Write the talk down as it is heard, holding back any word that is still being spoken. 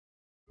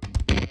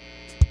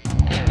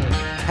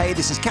Hey,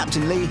 this is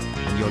Captain Lee,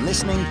 and you're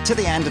listening to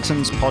the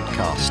Andertons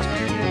podcast.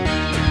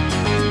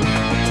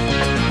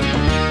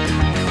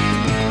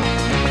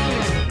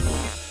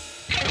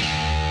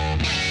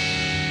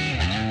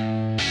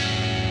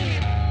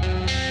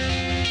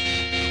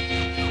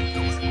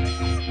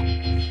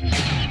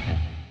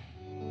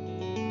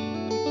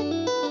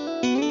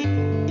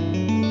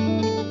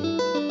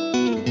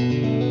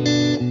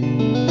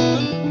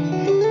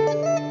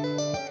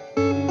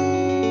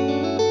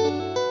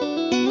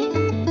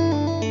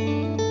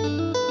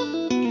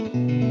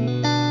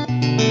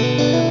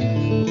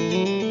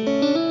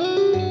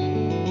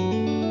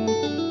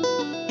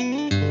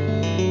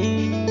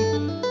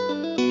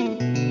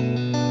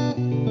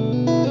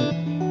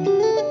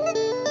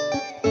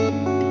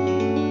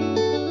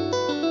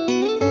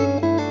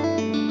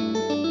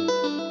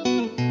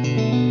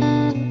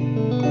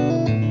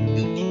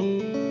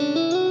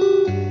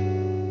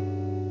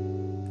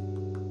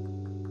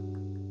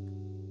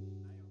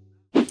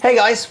 Hey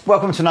guys,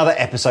 welcome to another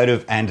episode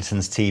of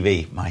Andertons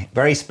TV. My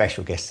very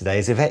special guest today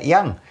is Yvette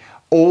Young,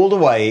 all the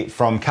way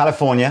from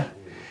California,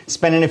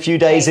 spending a few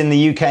days in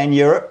the UK and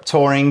Europe,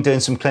 touring, doing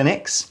some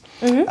clinics.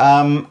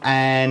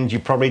 And you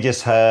probably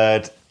just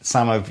heard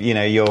some of,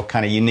 your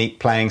kind of unique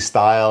playing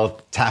style,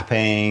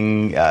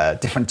 tapping,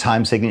 different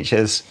time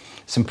signatures,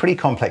 some pretty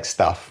complex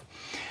stuff.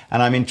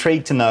 And I'm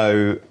intrigued to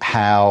know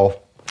how,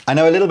 I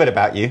know a little bit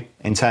about you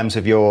in terms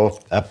of you're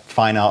a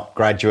fine art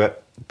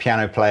graduate,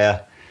 piano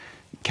player,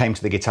 came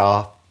to the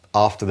guitar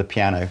after the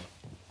piano,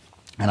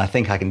 and I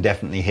think I can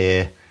definitely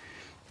hear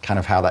kind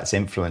of how that's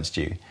influenced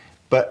you.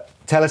 But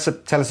tell us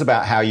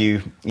about how you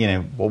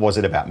what was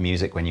it about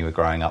music when you were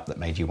growing up that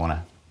made you want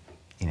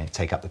to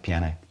take up the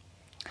piano?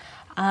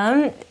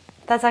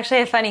 That's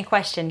actually a funny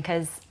question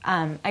because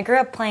I grew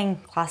up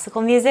playing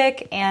classical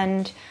music,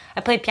 and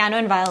I played piano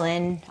and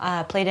violin,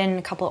 played in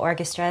a couple of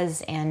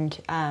orchestras, and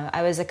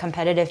I was a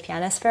competitive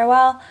pianist for a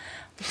while,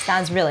 which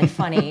sounds really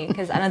funny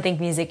because I don't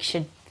think music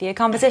should be a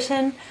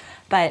competition.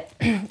 But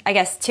I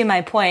guess to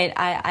my point,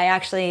 I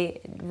actually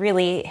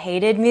really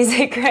hated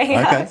music growing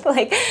up.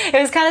 It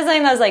was kind of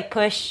something that was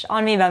pushed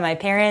on me by my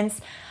parents.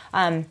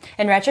 In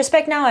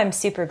retrospect now, I'm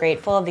super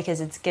grateful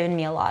because it's given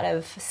me a lot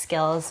of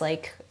skills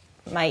like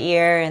my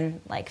ear and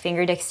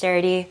finger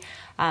dexterity.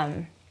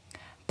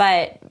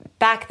 But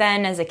back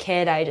then as a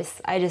kid, I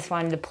just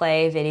wanted to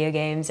play video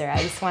games, or I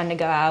just wanted to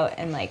go out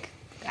and I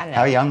don't know.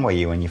 How young were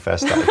you when you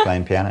first started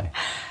playing piano?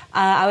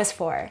 I was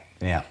 4.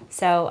 Yeah.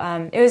 So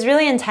it was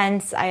really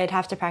intense. I'd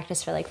have to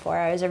practice for 4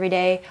 hours every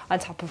day on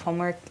top of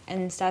homework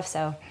and stuff.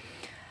 So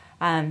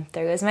there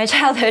goes my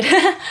childhood.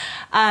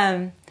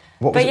 Why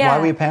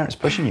were your parents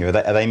pushing you? Are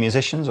they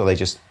musicians, or are they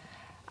just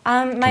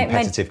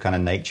competitive kind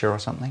of nature or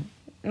something?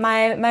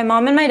 My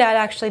mom and my dad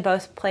actually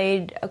both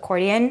played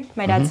accordion.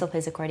 My dad still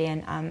plays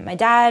accordion. My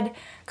dad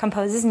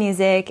composes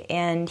music,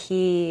 and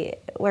he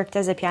worked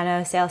as a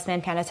piano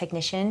salesman, piano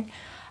technician.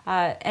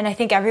 And I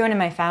think everyone in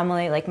my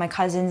family, my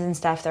cousins and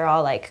stuff, they're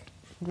all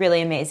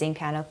really amazing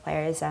piano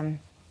players.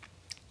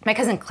 My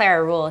cousin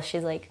Clara Rule,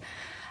 she's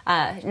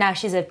now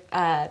she's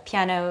a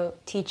piano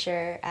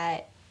teacher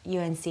at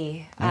UNC.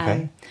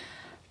 Okay.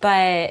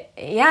 But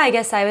yeah, I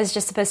guess I was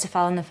just supposed to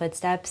follow in the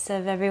footsteps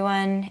of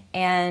everyone,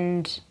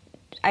 and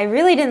I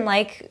really didn't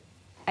like,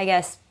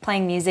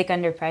 playing music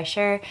under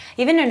pressure.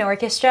 Even in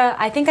orchestra,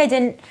 I think I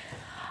didn't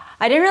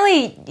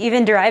really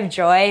even derive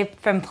joy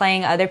from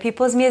playing other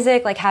people's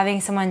music,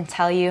 having someone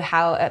tell you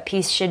how a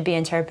piece should be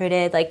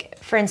interpreted.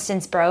 For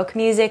instance, Baroque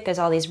music, there's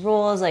all these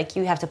rules,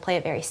 you have to play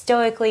it very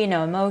stoically,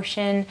 no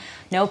emotion,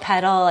 no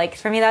pedal.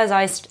 For me, that was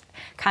always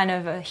kind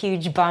of a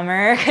huge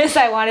bummer because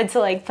I wanted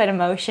to, put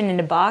emotion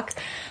into Bach.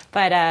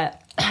 But,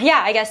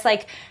 yeah, I guess,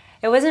 it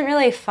wasn't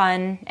really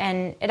fun,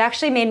 and it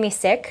actually made me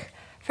sick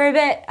for a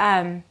bit,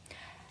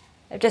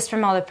 just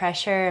from all the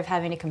pressure of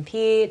having to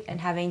compete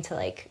and having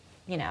to,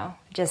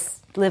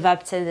 just live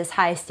up to this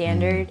high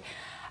standard.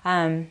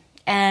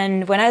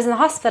 And when I was in the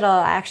hospital,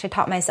 I actually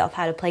taught myself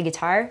how to play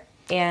guitar.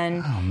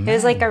 And it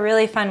was a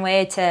really fun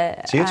way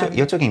to... So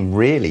you're talking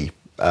really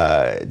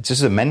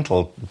just a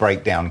mental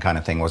breakdown kind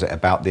of thing, was it?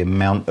 About the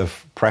amount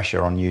of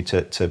pressure on you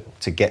to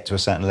get to a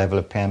certain level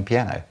of playing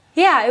piano?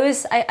 Yeah, it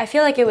was. I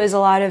feel like it was a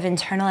lot of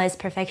internalized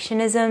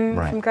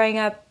perfectionism from growing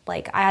up.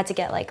 I had to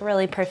get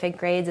really perfect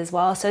grades as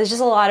well, so it was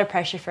just a lot of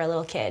pressure for a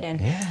little kid. And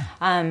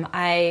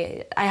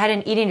I had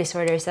an eating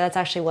disorder, so that's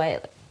actually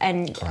what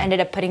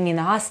ended up putting me in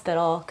the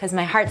hospital because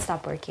my heart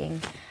stopped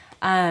working.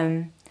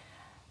 It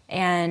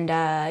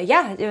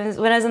was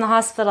when I was in the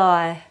hospital.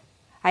 I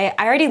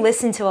already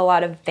listened to a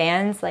lot of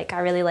bands. I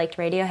really liked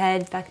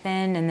Radiohead back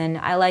then, and then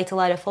I liked a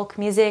lot of folk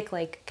music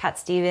like Cat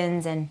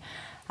Stevens and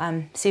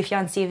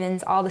Sufjan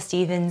Stevens, all the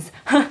Stevens.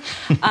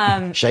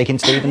 Shakin'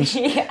 Stevens?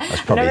 Yeah.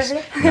 That's probably...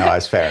 No,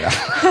 that's fair enough.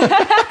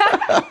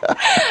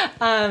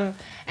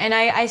 And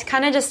I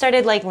kind of just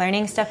started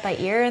learning stuff by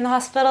ear in the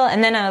hospital,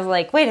 and then I was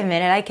like, wait a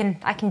minute,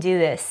 I can do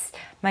this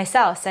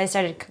myself. So I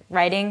started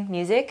writing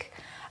music,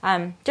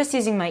 just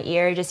using my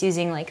ear, just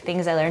using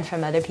things I learned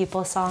from other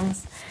people's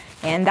songs.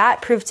 And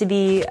that proved to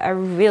be a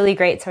really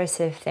great source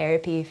of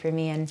therapy for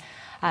me. And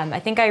I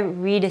think I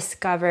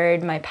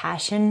rediscovered my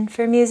passion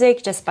for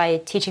music just by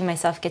teaching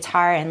myself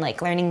guitar and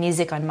like learning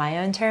music on my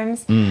own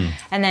terms.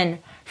 And then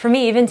for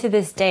me, even to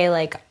this day,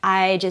 like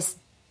I just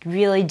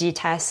really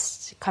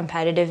detest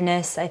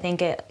competitiveness. I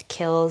think it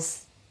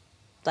kills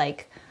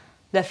like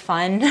the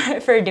fun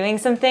for doing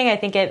something. I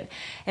think it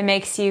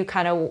makes you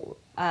kind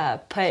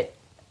of put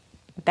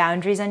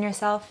boundaries on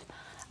yourself.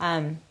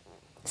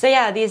 So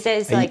yeah, these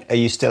days, are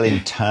you still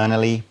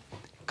internally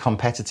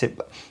competitive?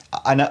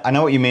 I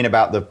know what you mean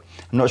about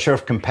I'm not sure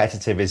if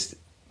competitive is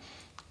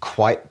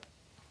quite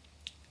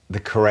the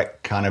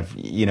correct kind of,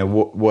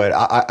 word.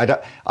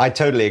 I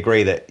totally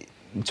agree that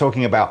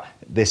talking about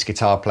this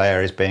guitar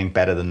player as being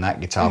better than that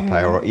guitar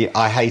player,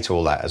 I hate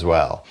all that as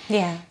well.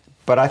 Yeah.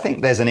 But I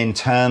think there's an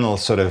internal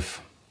sort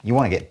of, you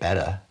want to get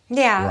better.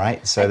 Yeah.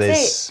 Right? So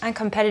I'm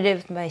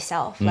competitive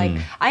myself. Like,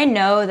 I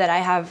know that I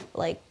have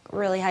like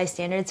really high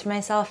standards for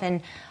myself,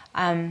 and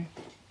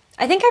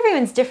I think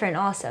everyone's different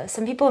also.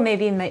 Some people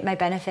maybe might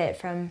benefit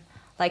from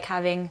like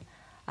having,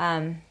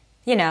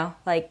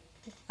 like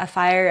a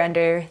fire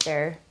under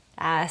their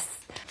ass.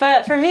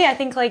 But for me, I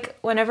think like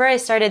whenever I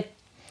started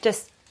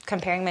just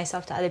comparing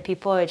myself to other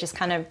people, it just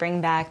kind of bring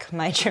back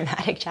my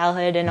traumatic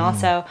childhood, and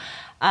also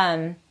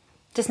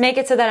just make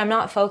it so that I'm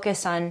not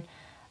focused on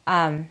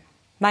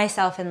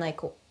myself and like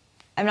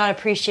I'm not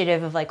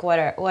appreciative of like what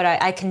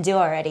I can do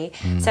already.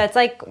 So it's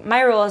like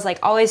my rule is like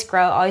always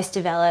grow, always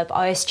develop,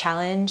 always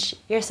challenge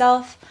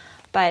yourself,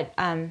 but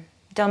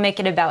don't make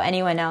it about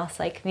anyone else.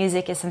 Like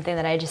music is something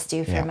that I just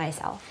do for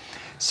myself.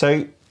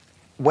 So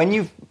when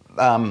you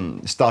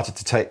started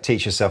to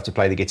teach yourself to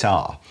play the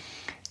guitar,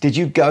 did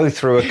you go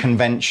through a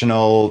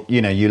conventional,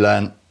 you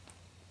learned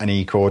an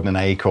E chord and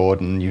an A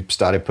chord and you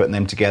started putting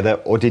them together,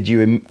 or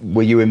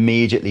were you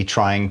immediately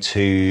trying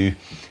to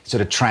sort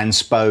of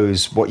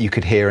transpose what you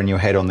could hear in your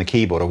head on the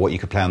keyboard or what you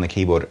could play on the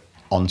keyboard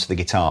onto the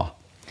guitar?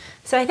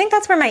 So I think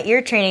that's where my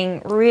ear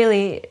training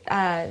really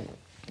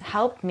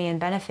helped me and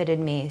benefited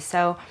me.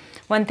 So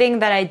one thing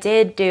that I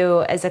did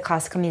do as a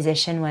classical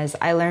musician was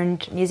I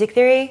learned music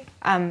theory.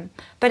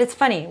 But it's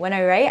funny, when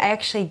I write, I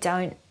actually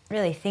don't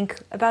really think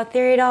about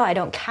theory at all. I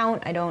don't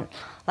count. I don't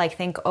like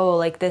think, oh,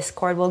 like this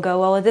chord will go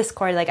well with this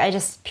chord. Like I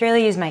just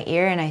purely use my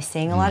ear and I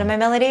sing a lot of my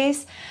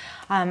melodies.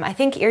 I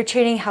think ear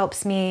training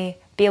helps me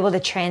be able to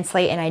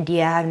translate an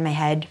idea I have in my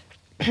head.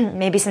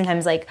 Maybe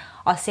sometimes like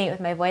I'll sing it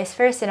with my voice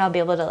first and I'll be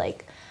able to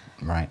like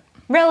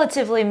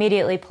relatively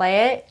immediately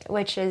play it,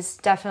 which is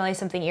definitely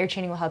something ear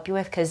training will help you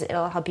with because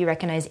it'll help you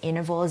recognize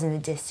intervals and the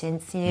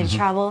distance you need to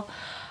travel.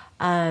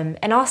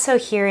 And also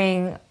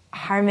hearing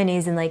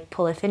harmonies and like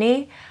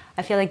polyphony.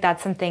 I feel like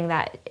that's something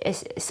that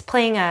is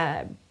playing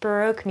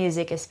Baroque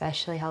music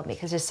especially helped me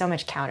because there's so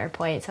much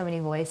counterpoint, so many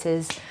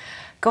voices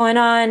going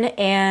on.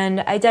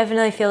 And I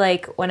definitely feel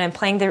like when I'm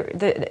playing,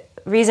 the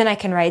reason I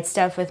can write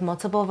stuff with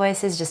multiple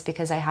voices just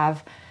because I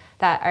have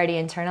that already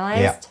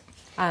internalized.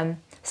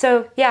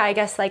 So yeah, I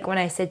guess like when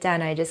I sit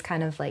down, I just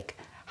kind of like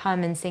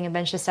hum and sing a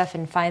bunch of stuff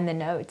and find the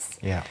notes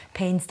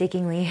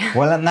painstakingly.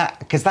 Well, and that,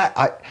 because that,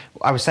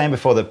 I was saying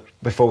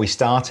before we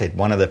started,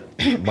 when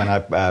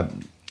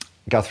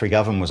Guthrie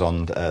Govan was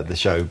on the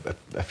show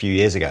a few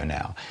years ago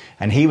now,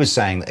 and he was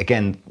saying that,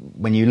 again,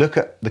 when you look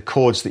at the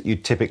chords that you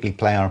typically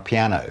play on a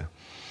piano,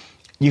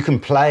 you can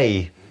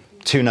play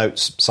two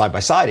notes side by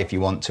side if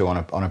you want to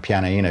on a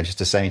piano, just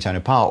a semitone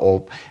apart,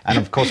 and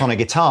of course on a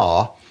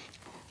guitar,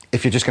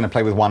 if you're just going to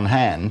play with one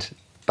hand,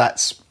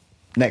 that's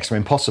next to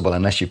impossible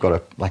unless you've got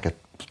a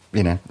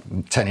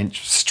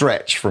 10-inch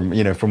stretch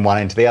from one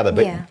end to the other.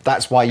 But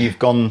that's why you've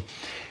gone.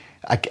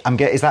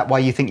 Is that why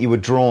you think you were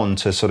drawn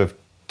to sort of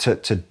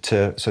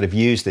to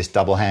use this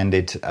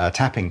double-handed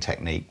tapping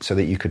technique so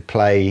that you could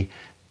play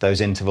those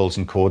intervals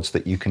and chords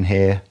that you can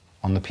hear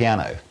on the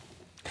piano?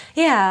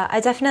 Yeah, I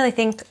definitely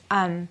think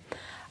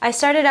I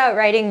started out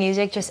writing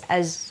music just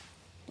as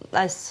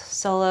a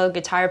solo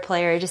guitar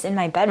player, just in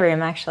my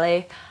bedroom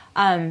actually.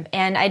 And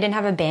I didn't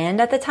have a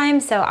band at the time,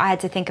 so I had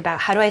to think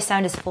about how do I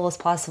sound as full as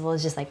possible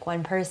as just like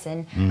one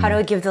person? How do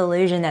I give the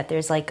illusion that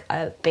there's like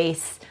a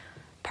bass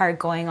part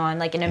going on,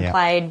 like an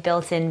implied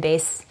built-in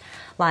bass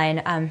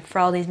line for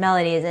all these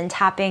melodies? And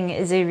tapping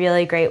is a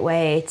really great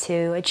way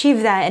to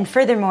achieve that. And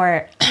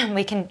furthermore,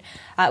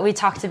 we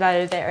talked about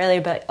it a bit earlier,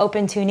 but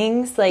open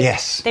tunings,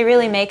 they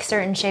really make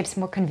certain shapes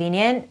more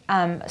convenient.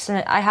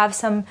 So I have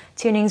some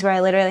tunings where I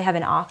literally have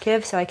an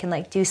octave, so I can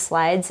like do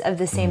slides of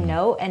the same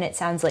note, and it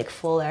sounds like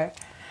fuller.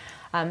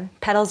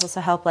 Pedals also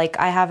help. Like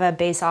I have a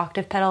bass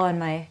octave pedal on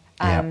my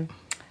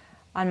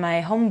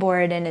home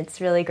board, and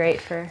it's really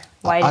great for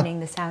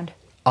widening the sound.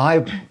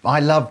 I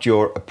loved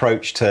your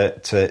approach to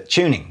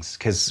tunings,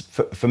 because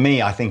for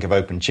me, I think of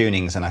open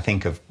tunings and I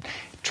think of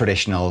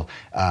traditional,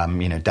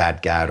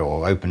 dadgad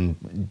or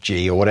open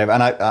G or whatever.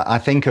 And I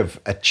think of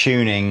a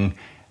tuning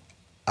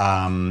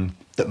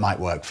that might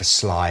work for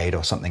slide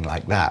or something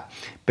like that.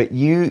 But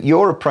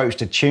your approach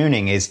to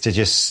tuning is to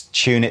just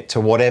tune it to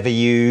whatever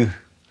you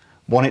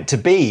want it to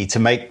be, to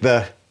make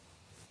the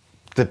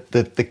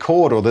the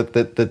chord or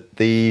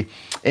the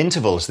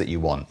intervals that you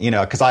want, you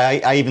know, because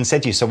I even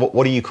said to you, so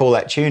what do you call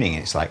that tuning?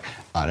 It's like,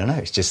 I don't know,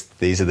 it's just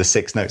these are the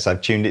 6 notes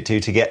I've tuned it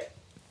to get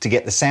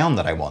the sound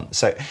that I want.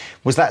 So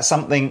was that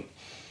something,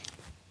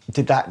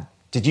 did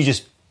you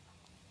just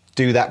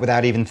do that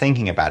without even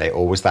thinking about it,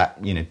 or was that,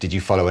 you know, did you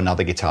follow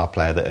another guitar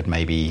player that had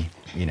maybe,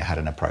 you know, had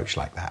an approach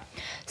like that?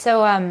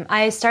 So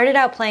I started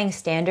out playing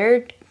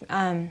standard,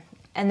 and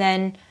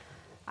then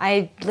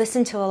I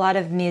listened to a lot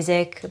of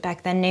music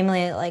back then,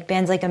 namely like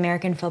bands like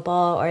American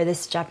Football or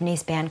this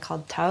Japanese band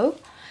called Toe.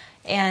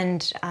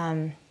 And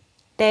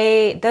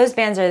those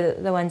bands are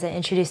the ones that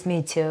introduced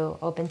me to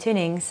open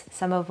tunings,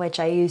 some of which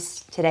I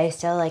use today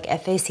still, like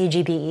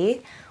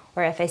FACGBE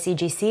or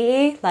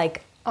FACGCE.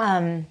 Like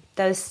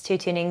those 2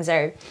 tunings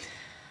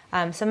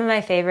are some of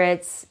my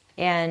favorites.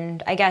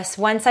 And I guess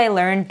once I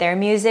learned their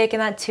music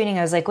and that tuning,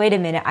 I was like, wait a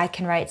minute, I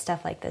can write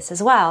stuff like this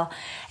as well.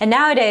 And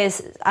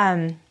nowadays,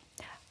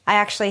 I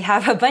actually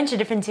have a bunch of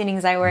different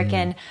tunings I work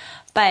in.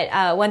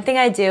 But one thing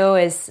I do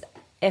is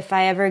if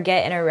I ever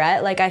get in a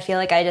rut, like I feel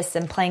like I just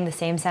am playing the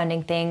same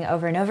sounding thing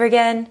over and over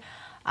again.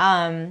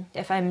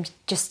 If I'm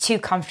just too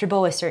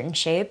comfortable with certain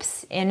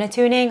shapes in a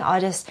tuning,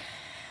 I'll just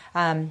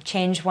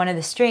change one of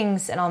the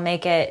strings and I'll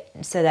make it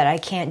so that I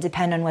can't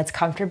depend on what's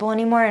comfortable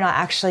anymore, and I'll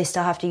actually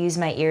still have to use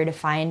my ear to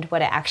find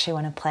what I actually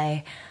want to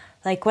play.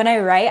 Like when I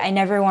write, I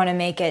never want to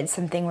make it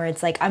something where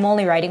it's like I'm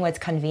only writing what's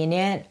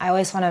convenient. I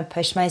always want to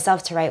push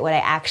myself to write what I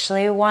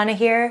actually want to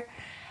hear.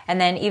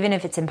 And then even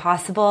if it's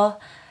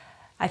impossible,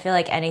 I feel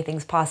like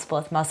anything's possible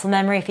with muscle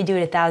memory. If you do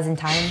it 1,000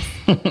 times,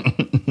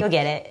 you'll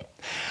get it.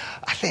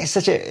 I think it's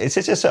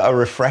such a sort of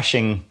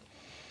refreshing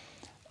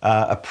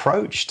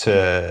approach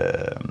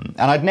to,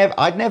 and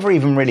I'd never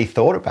even really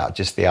thought about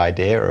just the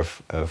idea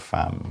of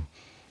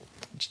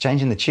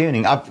changing the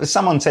tuning.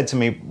 Someone said to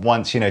me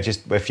once, you know,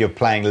 just if you're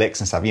playing licks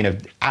and stuff, you know,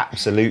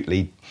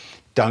 absolutely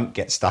don't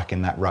get stuck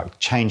in that rut.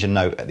 Change a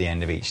note at the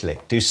end of each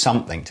lick. Do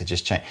something to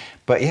just change.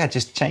 But yeah,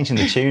 just changing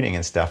the tuning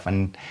and stuff.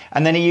 And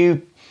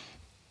then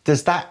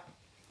does that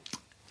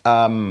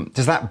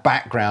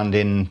background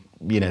in,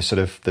 you know, sort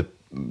of the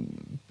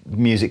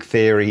music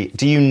theory,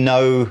 do you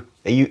know,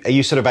 are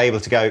you sort of able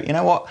to go, you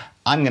know what,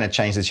 I'm going to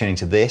change the tuning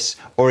to this,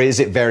 or is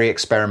it very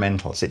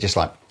experimental? Is it just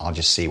like, I'll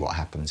just see what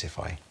happens if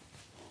I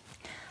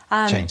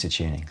change the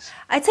tunings?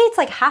 I'd say it's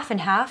like half and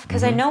half,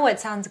 because I know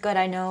what sounds good.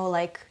 I know,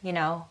 like, you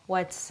know,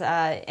 what's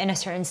in a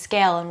certain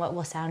scale and what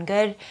will sound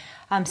good.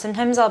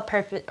 Sometimes I'll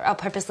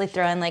purposely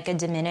throw in like a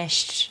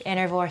diminished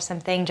interval or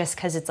something, just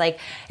because it's like,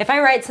 if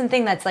I write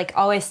something that's like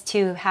always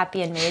too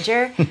happy and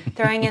major,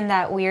 throwing in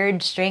that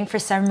weird string for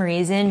some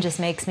reason just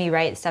makes me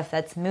write stuff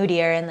that's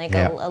moodier and like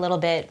a little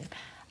bit,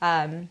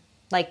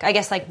 like, I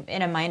guess like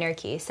in a minor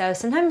key. So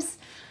sometimes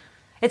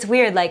it's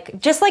weird, like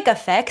just like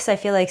effects, I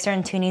feel like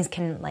certain tunings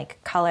can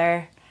like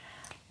color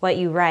what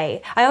you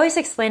write. I always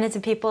explain it to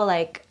people,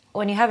 like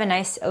when you have a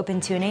nice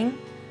open tuning,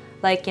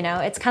 like, you know,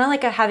 it's kind of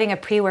like having a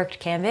pre-worked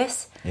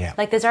canvas. Yeah.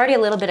 Like there's already a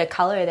little bit of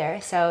color there.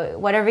 So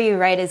whatever you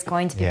write is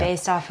going to be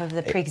based off of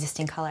the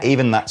pre-existing color.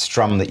 Even that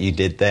strum that you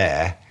did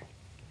there,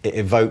 it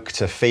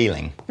evoked a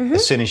feeling.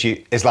 As soon as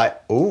it's like,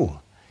 ooh.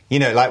 You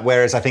know, like,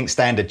 whereas I think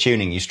standard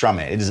tuning, you strum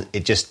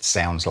it just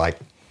sounds like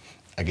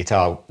a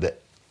guitar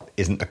that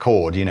isn't a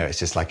chord, you know, it's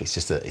just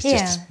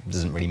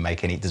doesn't really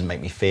make it doesn't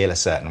make me feel a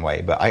certain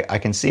way. But I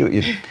can see where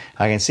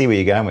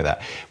you're going with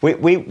that.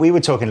 We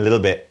were talking a little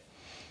bit,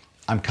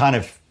 I'm kind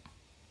of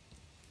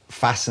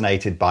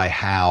fascinated by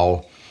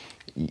how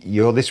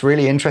you're this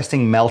really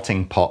interesting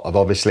melting pot of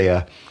obviously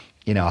a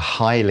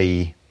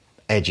highly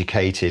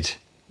educated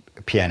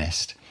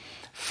pianist,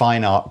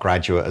 fine art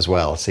graduate as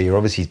well. So you're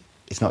obviously,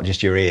 it's not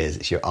just your ears,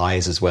 it's your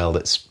eyes as well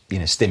that's, you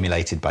know,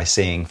 stimulated by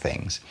seeing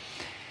things.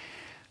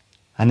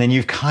 And then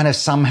you've kind of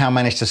somehow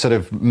managed to sort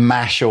of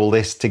mash all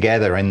this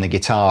together in the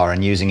guitar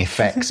and using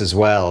effects as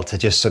well to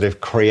just sort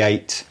of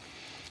create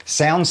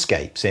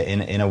soundscapes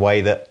in a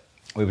way that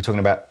we were talking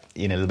about,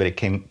 you know, a little bit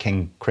of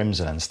King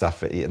Crimson and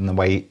stuff, in the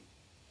way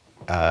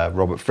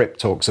Robert Fripp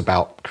talks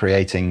about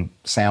creating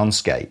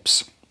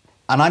soundscapes.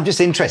 And I'm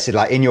just interested,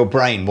 like, in your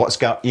brain, what's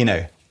you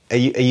know, are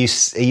you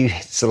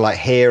sort of like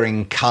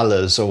hearing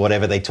colours or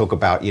whatever they talk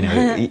about, you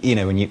know, you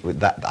know, when you,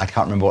 that, I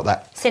can't remember what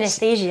that...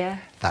 Synesthesia.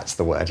 That's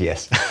the word,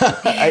 yes.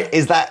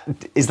 Is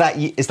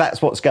that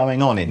what's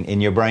going on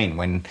in your brain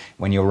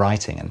when you're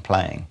writing and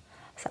playing?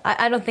 So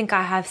I don't think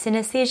I have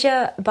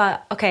synesthesia,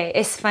 but okay,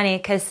 it's funny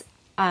because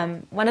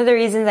one of the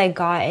reasons I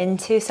got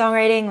into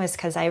songwriting was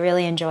because I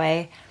really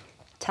enjoy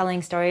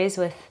telling stories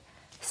with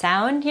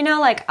sound. You know,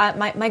 like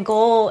my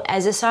goal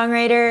as a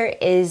songwriter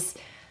is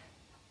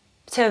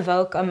to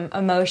evoke an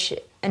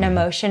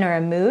emotion or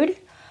a mood,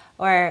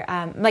 or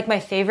like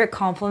my favorite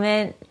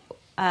compliment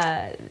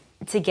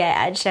to get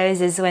at shows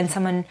is when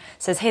someone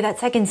says, "Hey, that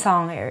second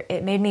song,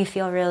 it made me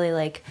feel really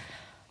like,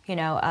 you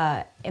know,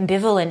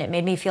 ambivalent. It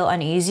made me feel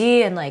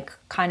uneasy and like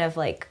kind of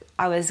like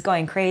I was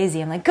going crazy."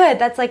 I'm like, good,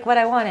 that's like what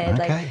I wanted.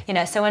 Okay. Like, you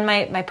know, so when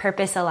my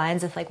purpose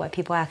aligns with like what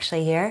people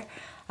actually hear,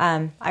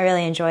 I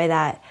really enjoy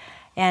that.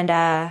 And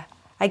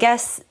I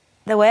guess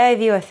the way I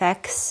view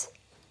effects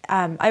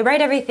I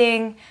write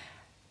everything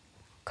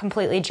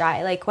completely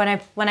dry. Like when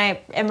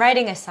I am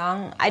writing a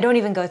song, I don't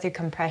even go through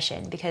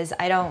compression because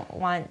I don't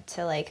want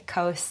to like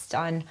coast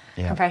on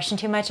compression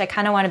too much. I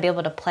kind of want to be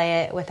able to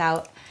play it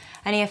without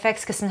any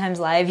effects, because sometimes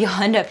live you'll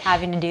end up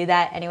having to do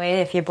that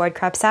anyway if your board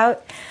craps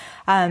out.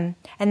 And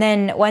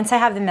then once I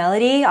have the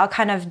melody, I'll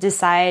kind of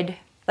decide,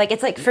 like,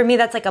 it's like, for me,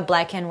 that's like a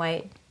black and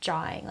white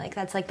drawing. Like,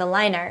 that's like the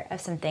line art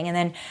of something. And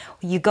then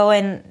you go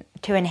in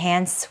to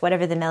enhance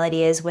whatever the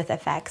melody is with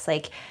effects.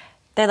 Like,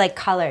 they're like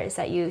colors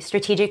that you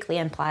strategically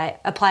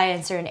apply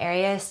in certain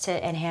areas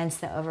to enhance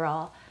the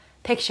overall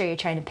picture you're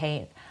trying to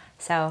paint.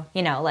 So,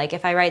 you know, like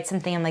if I write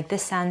something, I'm like,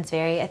 this sounds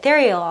very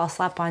ethereal, I'll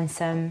slap on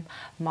some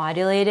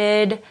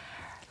modulated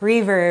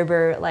reverb,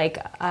 or like,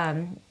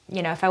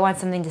 you know, if I want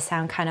something to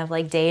sound kind of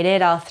like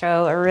dated, I'll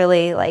throw a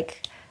really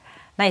like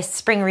nice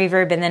spring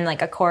reverb and then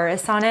like a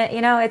chorus on it.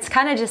 You know, it's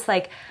kind of just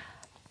like,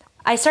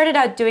 I started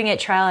out doing it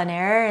trial and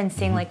error and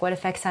seeing like what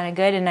effects sounded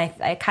good, and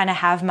I kind of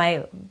have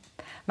my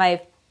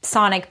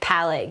sonic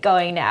palette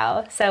going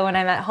now. So when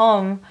I'm at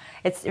home,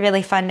 it's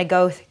really fun to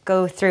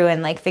go through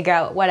and like figure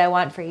out what I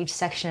want for each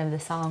section of the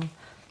song.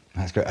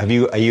 That's great.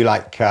 Are you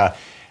like,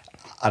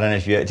 I don't know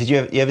if did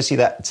you ever see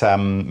that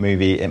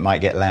movie It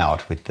Might Get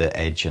Loud with the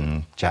Edge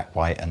and Jack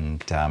White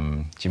and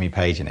Jimmy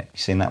Page in it? You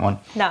seen that one?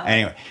 No.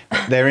 Anyway,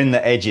 they're in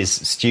the Edge's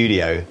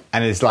studio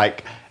and it's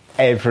like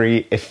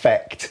every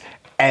effect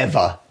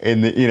ever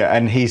in the, you know,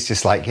 and he's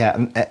just like,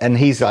 yeah, and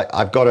he's like,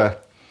 I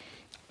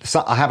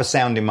have a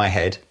sound in my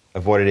head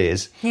of what it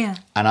is. Yeah.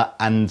 And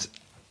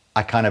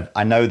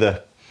I know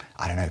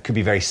I don't know, it could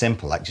be very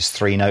simple, like just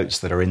 3 notes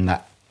that are in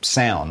that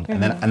sound,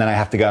 and then I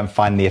have to go and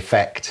find the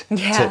effect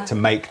to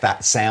make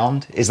that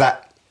sound. Is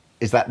that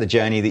the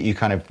journey that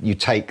you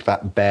take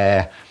that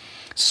bare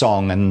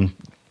song and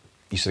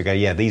you sort of go,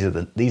 yeah, these are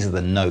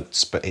the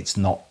notes, but it's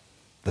not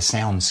the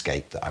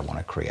soundscape that I want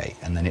to create,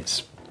 and then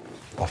it's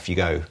off you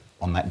go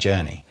on that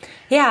journey?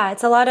 Yeah,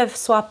 it's a lot of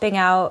swapping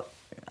out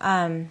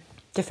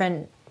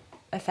different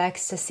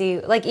effects to see,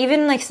 like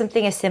even like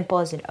something as simple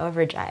as an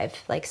overdrive.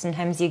 Like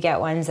sometimes you get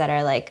ones that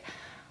are like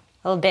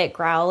a little bit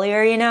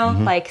growlier, you know,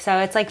 like, so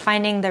it's like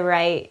finding the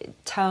right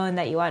tone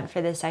that you want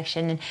for this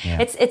section. And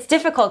it's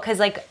difficult because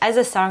like as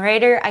a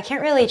songwriter, I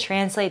can't really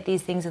translate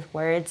these things with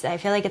words. I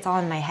feel like it's all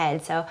in my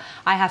head, so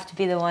I have to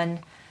be the one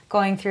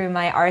going through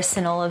my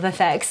arsenal of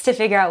effects to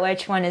figure out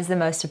which one is the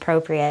most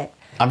appropriate.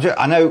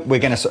 I know we're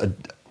going to sort of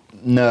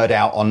nerd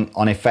out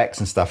on effects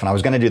and stuff, and I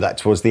was going to do that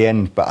towards the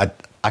end, but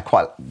I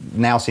quite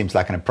now seems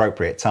like an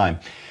appropriate time.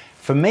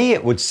 For me,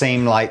 it would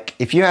seem like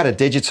if you had a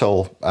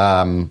digital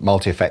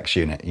multi-effects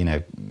unit, you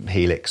know,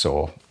 Helix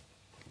or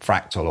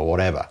Fractal or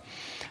whatever,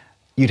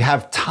 you'd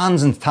have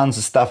tons and tons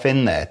of stuff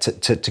in there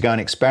to go and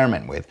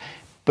experiment with.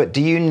 But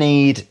do you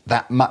need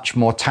that much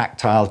more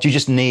tactile? Do you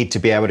just need to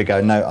be able to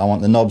go, no, I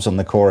want the knobs on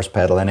the chorus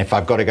pedal, and if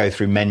I've got to go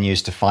through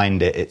menus to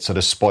find it, it sort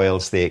of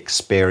spoils the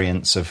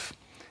experience of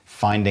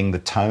finding the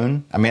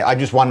tone? I mean, I'm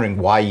just wondering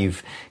why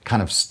you've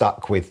kind of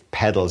stuck with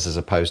pedals as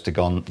opposed to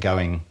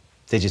going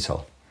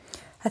digital.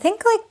 I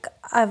think like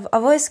I've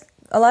always,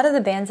 a lot of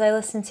the bands I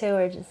listen to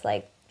are just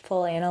like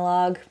full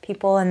analog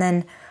people, and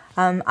then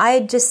I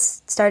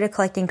just started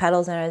collecting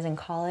pedals when I was in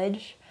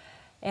college,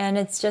 and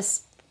it's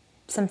just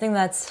something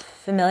that's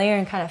familiar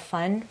and kind of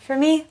fun for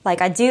me.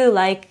 Like I do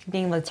like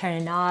being able to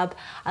turn a knob.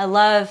 I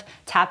love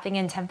tapping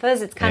in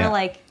tempos. It's kind of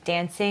like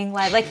dancing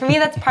live. Like for me,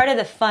 that's part of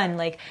the fun.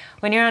 Like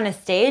when you're on a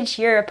stage,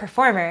 you're a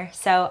performer.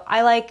 So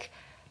I like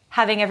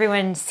having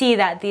everyone see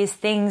that these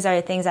things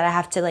are things that I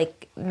have to like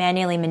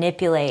manually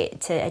manipulate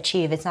to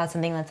achieve. It's not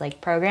something that's like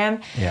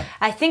programmed. Yeah.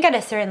 I think at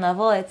a certain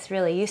level, it's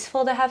really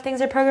useful to have things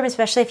that are programmed,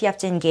 especially if you have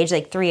to engage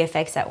like 3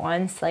 effects at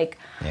once. Like,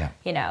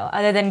 you know,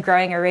 other than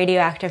growing a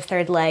radioactive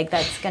third leg,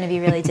 that's going to be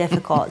really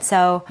difficult.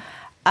 So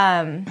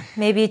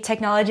maybe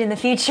technology in the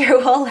future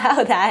will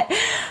allow that.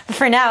 But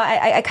for now,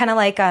 I kind of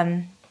like,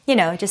 you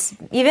know, just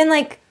even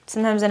like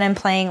sometimes when I'm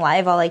playing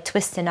live, I'll like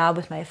twist a knob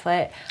with my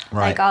foot.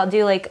 Right. Like I'll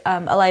do like a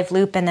live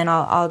loop, and then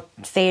I'll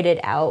fade it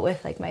out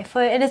with like my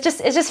foot, and it's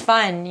just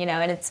fun, you know.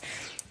 And it's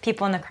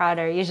people in the crowd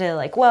are usually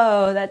like,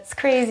 "Whoa, that's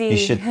crazy." You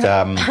should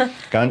go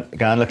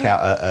and look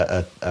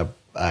out a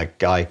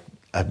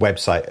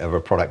website of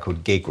a product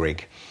called Gig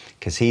Rig,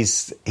 because he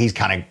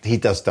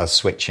does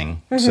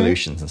switching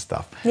solutions and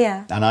stuff.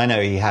 Yeah, and I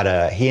know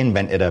he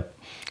invented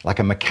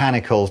a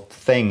mechanical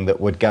thing that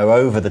would go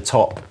over the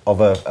top of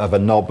a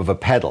knob of a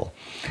pedal,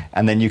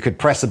 and then you could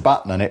press a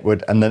button and it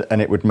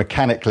would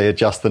mechanically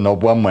adjust the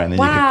knob one way, and then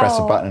you could press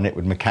a button and it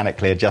would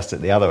mechanically adjust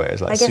it the other way. It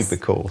was like super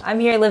cool. I'm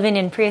here living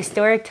in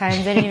prehistoric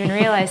times. I didn't even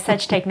realize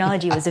such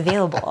technology was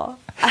available.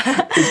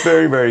 It's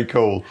very, very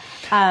cool.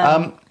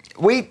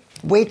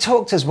 We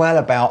talked as well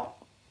about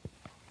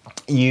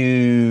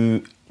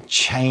you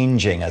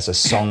changing as a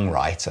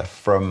songwriter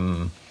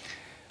from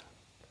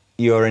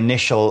your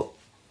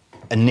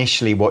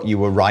initially what you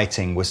were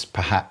writing was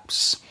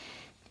perhaps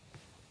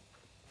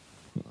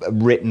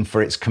written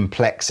for its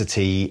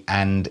complexity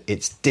and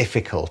its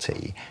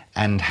difficulty,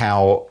 and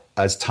how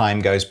as time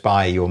goes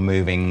by you're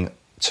moving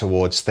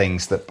towards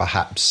things that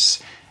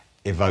perhaps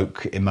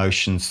evoke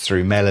emotions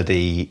through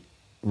melody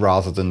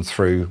rather than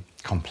through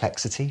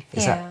complexity.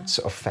 Is that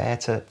sort of fair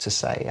to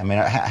say? I mean,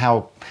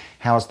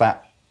 how's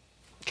that?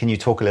 Can you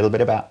talk a little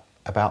bit about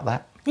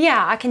that?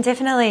 Yeah, I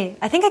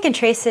think I can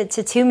trace it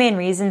to two main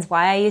reasons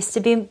why I used to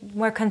be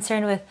more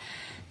concerned with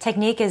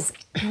technique is,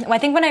 I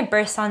think when I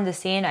burst on the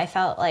scene, I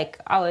felt like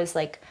I was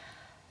like,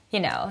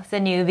 you know, the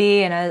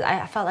newbie, and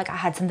I felt like I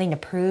had something to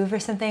prove or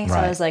something. So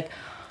I was like,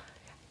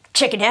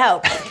 check it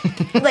out.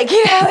 Like,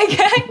 you know,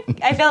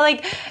 like I felt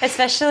like,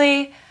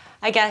 especially,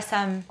 I guess,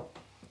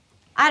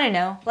 I don't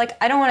know, like,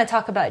 I don't want to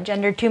talk about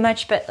gender too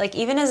much, but like,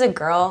 even as a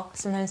girl,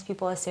 sometimes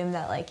people assume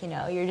that, like, you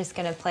know, you're just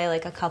going to play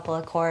like a couple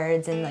of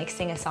chords and like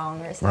sing a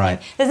song or something.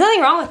 Right. There's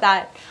nothing wrong with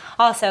that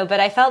also, but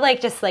I felt like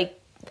just like,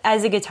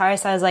 as a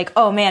guitarist, I was like,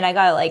 oh man, I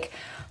gotta like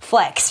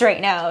flex right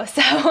now.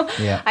 So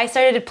I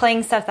started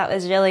playing stuff that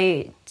was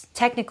really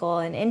technical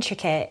and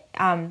intricate.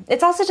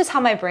 It's also just how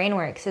my brain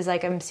works, is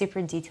like I'm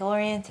super detail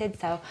oriented.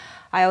 So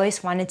I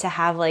always wanted to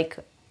have like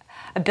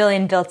a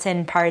billion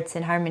built-in parts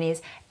and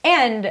harmonies.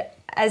 And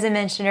as I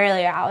mentioned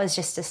earlier, I was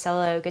just a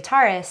solo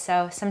guitarist.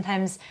 So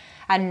sometimes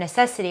out of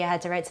necessity, I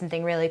had to write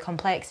something really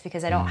complex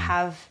because I don't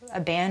have a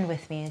band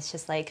with me. It's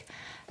just like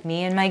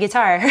me and my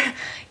guitar,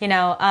 you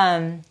know?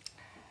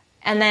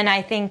 And then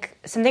I think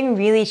something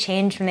really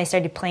changed when I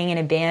started playing in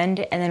a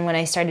band, and then when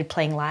I started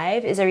playing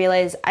live, is I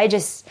realized I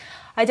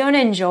don't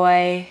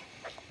enjoy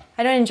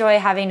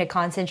having to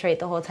concentrate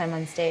the whole time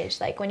on stage.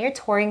 Like when you're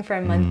touring for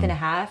a month and a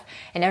half,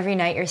 and every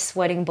night you're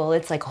sweating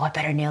bullets, like, oh, I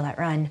better nail that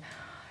run.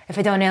 If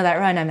I don't nail that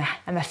run,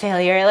 I'm a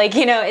failure. Like,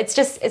 you know, it's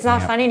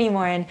not fun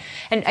anymore. And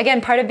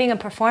again, part of being a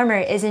performer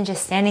isn't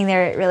just standing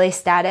there really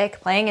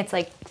static playing. It's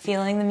like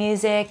feeling the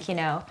music, you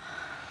know.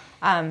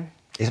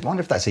 I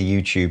wonder if that's a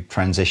YouTube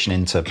transition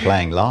into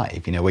playing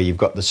live, you know, where you've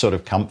got the sort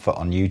of comfort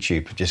on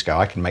YouTube to just go,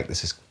 I can make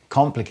this as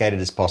complicated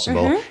as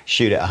possible,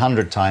 shoot it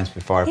 100 times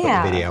before I put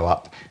the video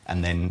up,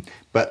 and then,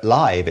 but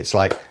live, it's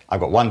like,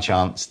 I've got one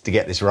chance to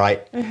get this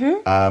right.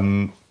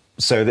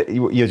 So that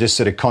you're just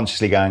sort of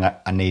consciously going,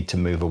 I need to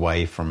move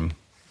away from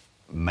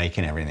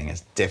making everything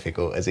as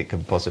difficult as it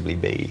could possibly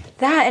be.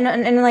 That,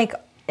 and like,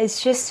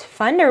 it's just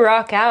fun to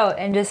rock out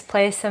and just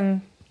play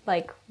some,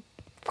 like,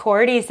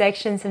 chordy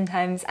section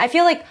sometimes. I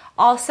feel like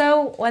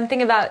also one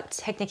thing about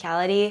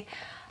technicality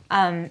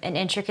and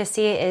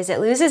intricacy is it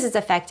loses its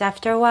effect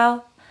after a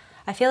while.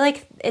 I feel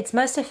like it's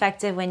most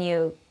effective when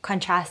you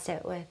contrast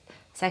it with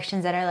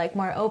sections that are like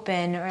more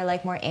open or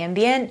like more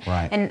ambient.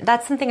 Right. And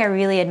that's something I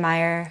really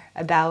admire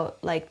about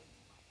like,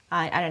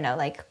 I don't know,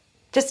 like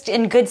just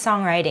in good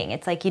songwriting.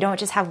 It's like you don't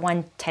just have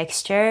one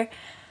texture.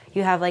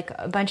 You have like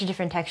a bunch of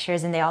different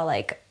textures and they all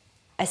like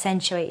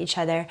accentuate each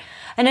other.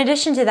 In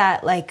addition to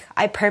that, like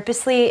I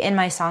purposely in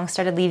my songs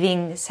started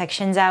leaving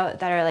sections out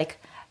that are like,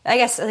 I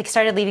guess like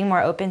started leaving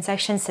more open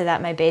sections so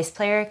that my bass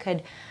player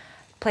could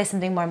play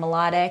something more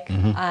melodic,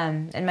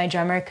 and my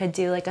drummer could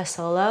do like a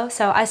solo.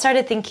 So I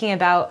started thinking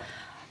about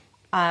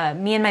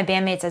me and my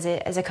bandmates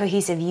as a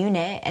cohesive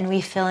unit, and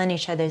we fill in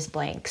each other's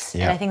blanks.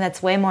 And I think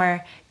that's way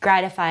more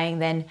gratifying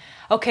than,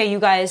 okay, you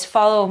guys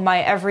follow my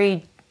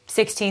every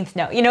 16th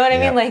note. You know what I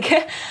mean?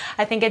 Like,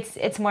 I think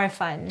it's more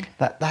fun.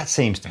 That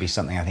seems to be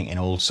something I think in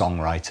all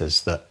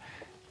songwriters, that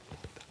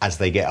as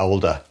they get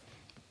older,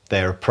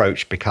 their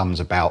approach becomes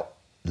about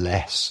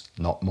less,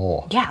 not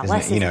more. Yeah,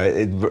 less. You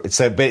know, but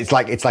it's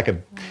like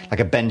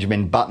a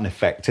Benjamin Button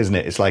effect, isn't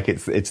it? It's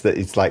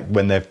like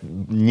when they're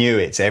new,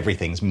 it's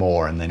everything's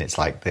more, and then it's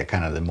like they're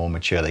kind of the more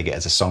mature they get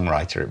as a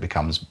songwriter, it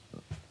becomes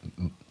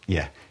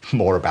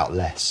more about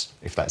less,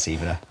 if that's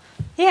even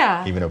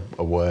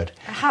a word.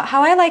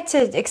 How I like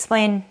to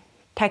explain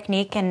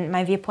technique and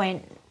my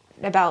viewpoint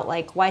about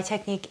like why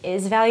technique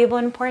is valuable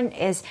and important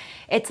is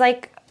it's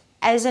like,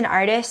 as an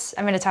artist,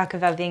 I'm going to talk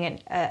about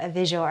being a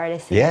visual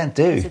artist. Yeah,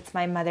 do. Because it's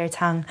my mother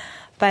tongue.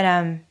 But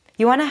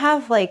you want to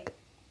have like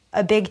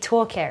a big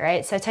toolkit,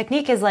 right? So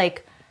technique is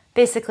like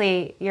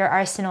basically your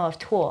arsenal of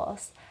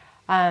tools.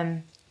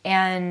 And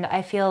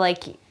I feel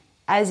like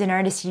as an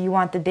artist, you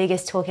want the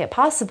biggest toolkit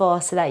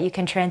possible so that you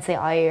can translate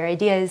all your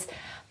ideas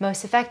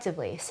most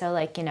effectively. So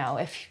like, you know,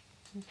 if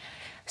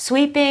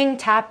sweeping,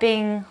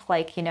 tapping,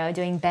 like, you know,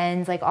 doing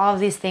bends, like all of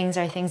these things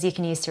are things you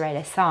can use to write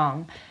a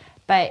song.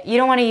 But you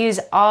don't want to use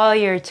all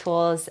your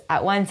tools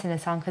at once in a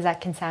song because that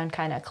can sound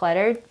kind of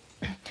cluttered.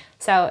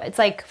 So it's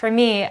like, for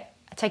me,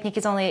 technique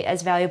is only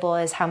as valuable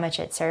as how much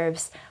it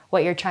serves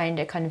what you're trying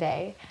to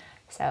convey.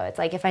 So it's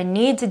like, if I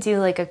need to do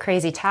like a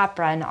crazy tap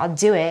run, I'll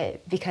do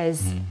it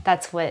because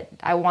that's what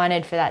I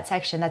wanted for that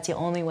section. That's the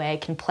only way I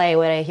can play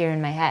what I hear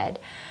in my head.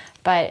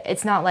 But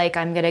it's not like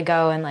I'm going to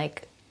go and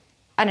like,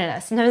 I don't know.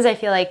 Sometimes I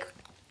feel like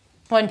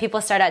when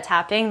people start out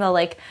tapping, they'll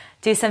like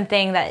do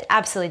something that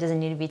absolutely doesn't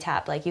need to be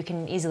tapped. Like you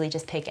can easily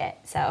just pick it.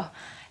 So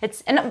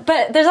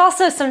but there's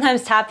also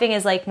sometimes tapping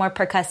is like more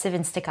percussive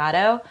and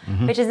staccato,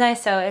 which is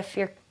nice. So if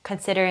you're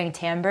considering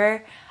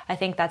timbre, I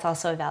think that's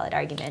also a valid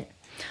argument.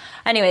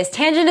 Anyways,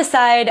 tangent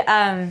aside,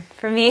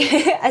 for me,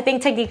 I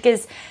think technique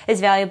is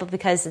valuable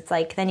because it's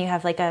like then you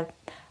have like a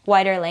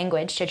wider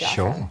language to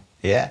draw from.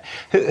 Yeah.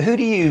 Who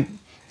do you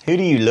Who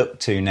do you look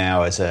to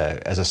now as a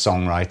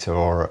songwriter,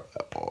 or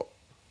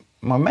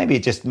well, maybe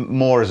just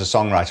more as a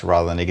songwriter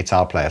rather than a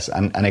guitar player?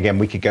 And again,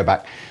 we could go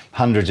back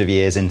hundreds of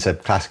years into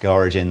classical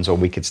origins, or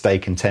we could stay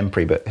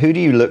contemporary. But who do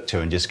you look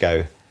to and just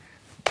go,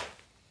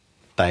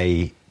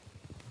 they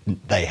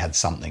had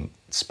something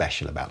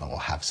special about them, or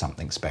have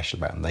something special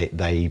about them?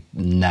 They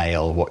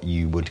nail what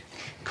you would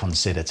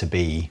consider to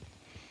be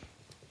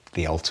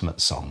the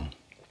ultimate song.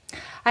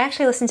 I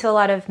actually listen to a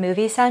lot of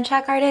movie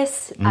soundtrack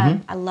artists.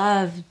 I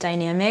love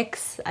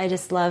dynamics. I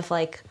just love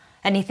like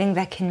anything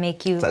that can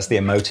make you... That's the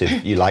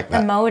emotive. You like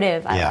that?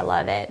 Emotive. Yeah. I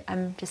love it.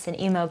 I'm just an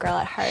emo girl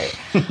at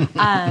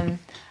heart.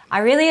 I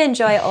really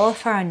enjoy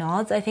Olafur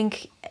Arnalds. I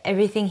think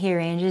everything he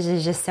arranges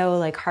is just so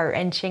like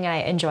heart-wrenching, and I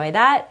enjoy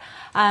that.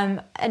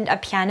 And a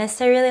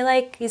pianist I really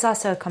like, he's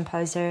also a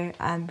composer,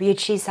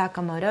 Ryuichi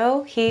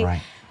Sakamoto. He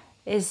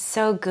is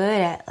so good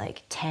at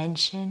like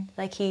tension.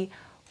 Like he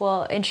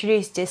will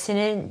introduce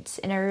dissonance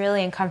in a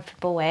really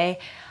uncomfortable way.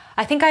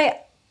 I think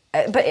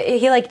but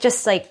he like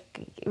just like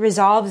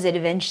resolves it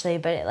eventually,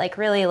 but it like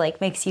really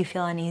like makes you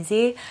feel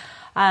uneasy.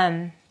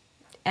 And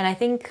I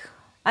think,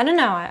 I don't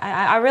know,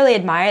 I really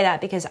admire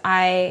that, because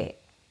I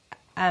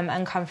am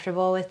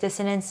uncomfortable with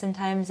dissonance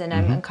sometimes, and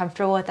I'm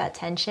uncomfortable with that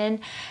tension.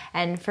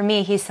 And for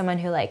me, he's someone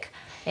who like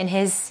in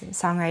his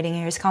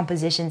songwriting or his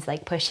compositions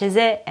like pushes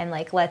it and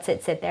like lets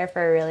it sit there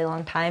for a really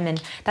long time.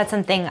 And that's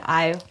something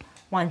I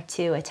want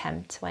to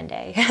attempt one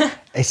day.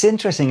 It's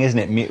interesting, isn't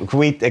it?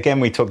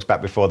 We talked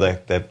about before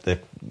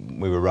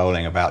we were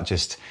rolling about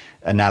just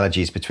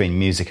analogies between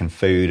music and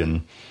food,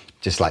 and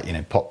just like, you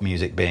know, pop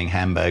music being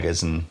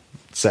hamburgers and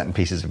certain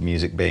pieces of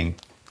music being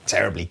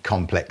terribly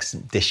complex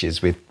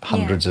dishes with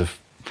hundreds of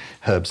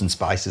herbs and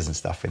spices and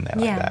stuff in there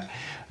like that.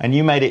 And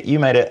you made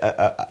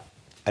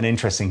an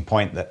interesting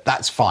point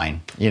that's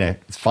fine. You know,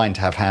 it's fine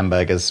to have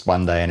hamburgers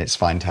one day and it's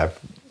fine to have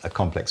a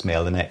complex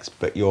meal the next.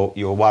 But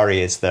your worry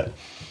is that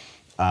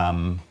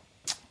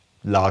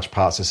large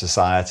parts of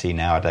society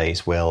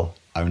nowadays will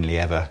only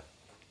ever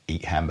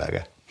eat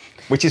hamburger,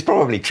 which is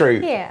probably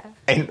true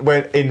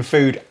in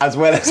food as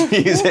well as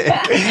music,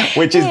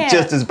 which is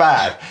just as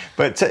bad.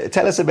 But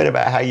tell us a bit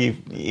about how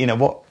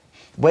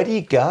where do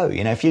you go?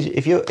 You know,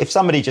 if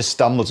somebody just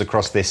stumbles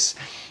across this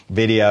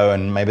video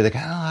and maybe they go,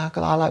 oh,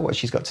 I like what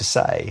she's got to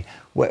say.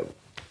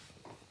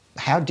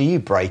 How do you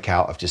break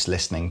out of just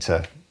listening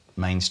to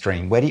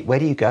mainstream? Where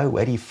do you go?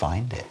 Where do you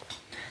find it?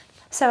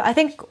 So I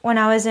think when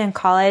I was in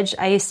college,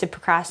 I used to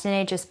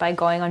procrastinate just by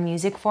going on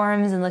music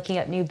forums and looking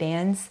up new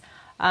bands.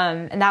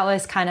 And that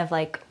was kind of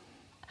like,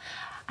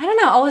 I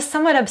don't know, I was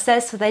somewhat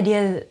obsessed with the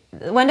idea.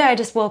 One day I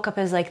just woke up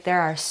as like,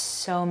 there are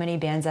so many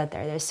bands out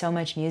there. There's so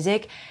much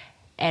music,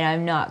 and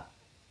I'm not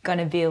going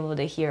to be able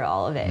to hear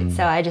all of it.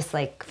 So I just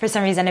like, for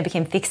some reason I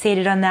became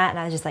fixated on that, and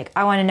I was just like,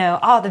 I want to know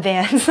all the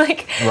bands. So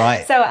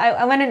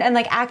I went in and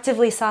like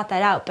actively sought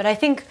that out. But I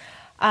think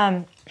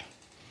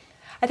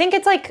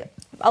it's like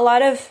a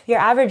lot of your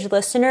average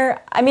listener,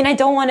 I mean, I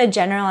don't want to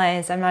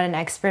generalize, I'm not an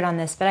expert on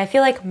this, but I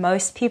feel like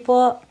most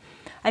people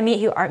I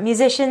meet who aren't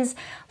musicians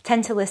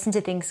tend to listen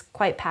to things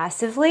quite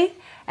passively,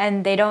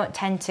 and they don't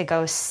tend to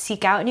go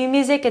seek out new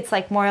music. It's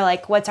like more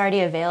like what's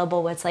already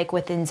available, what's like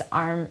within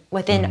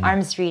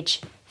arm's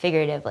reach,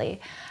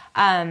 figuratively.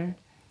 And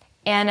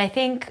I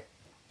think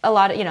a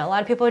lot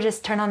of people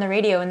just turn on the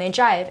radio when they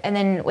drive, and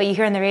then what you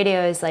hear on the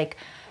radio is like,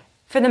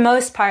 for the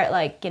most part,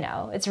 like, you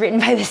know, it's written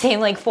by the same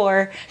like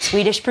 4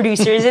 Swedish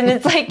producers, and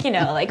it's like, you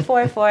know, like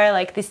 4/4,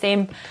 like the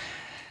same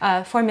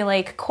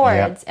formulaic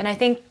chords. And I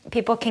think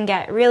people can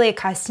get really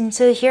accustomed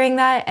to hearing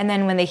that, and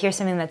then when they hear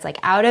something that's like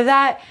out of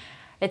that,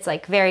 it's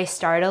like very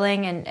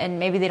startling, and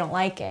maybe they don't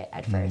like it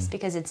at first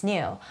because it's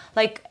new.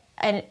 Like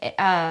an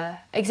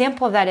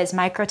example of that is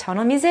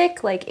microtonal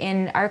music. Like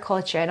in our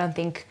culture, I don't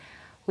think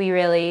we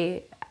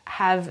really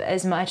have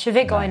as much of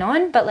it going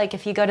on, but like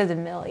if you go to the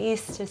Middle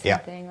East or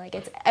something, like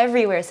it's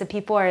everywhere. So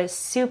people are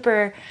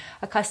super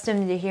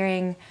accustomed to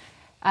hearing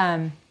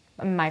a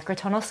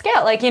microtonal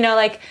scale. Like, you know,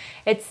 like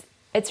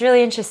it's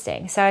really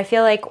interesting. So I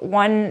feel like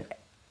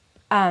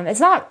it's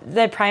not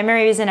the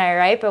primary reason I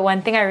write, but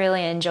one thing I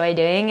really enjoy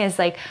doing is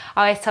like,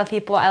 I always tell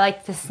people I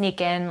like to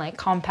sneak in like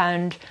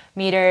compound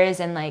meters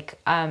and like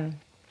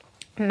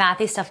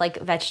mathy stuff like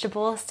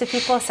vegetables to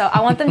people. So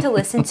I want them to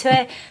listen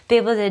to it, be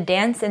able to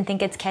dance and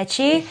think it's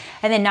catchy,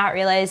 and then not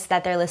realize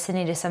that they're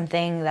listening to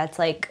something that's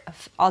like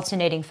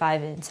alternating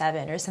 5 and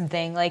 7 or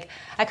something. Like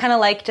I kind of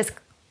like just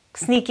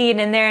sneaking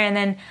in there, and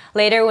then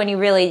later when you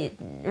really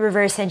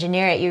reverse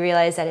engineer it, you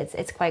realize that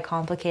it's quite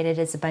complicated.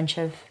 It's a bunch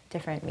of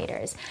different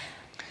meters.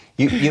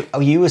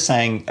 You were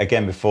saying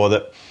again before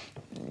that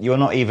you're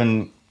not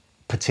even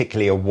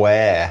particularly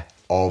aware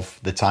of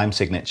the time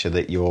signature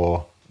that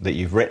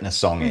you've written a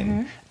song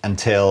in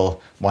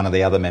until one of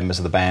the other members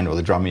of the band or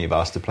the drummer you've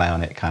asked to play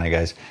on it kind of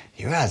goes,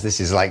 yes, this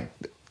is like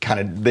kind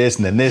of this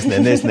and then this and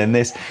then this and then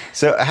this.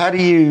 So how do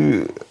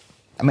you,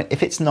 I mean,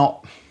 if it's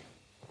not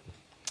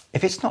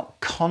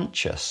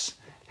conscious,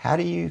 how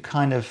do you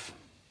kind of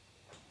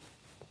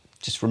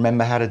just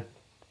remember how to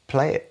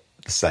play it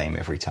the same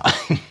every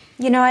time?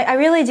 You know, I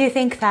really do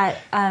think that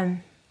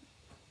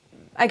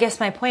I guess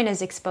my point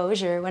is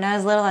exposure. When I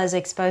was little, I was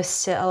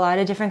exposed to a lot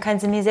of different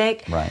kinds of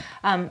music. Right.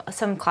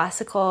 Some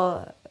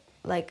classical,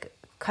 like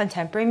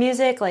contemporary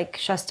music, like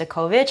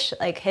Shostakovich,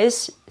 like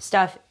his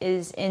stuff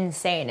is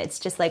insane. It's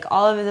just like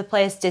all over the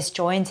place,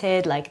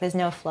 disjointed, like there's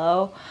no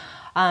flow.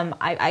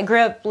 I grew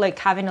up like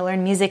having to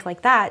learn music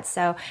like that.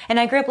 So, and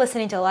I grew up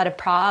listening to a lot of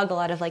prog, a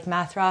lot of like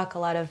math rock, a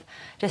lot of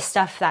just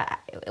stuff that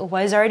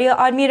was already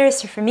odd meters.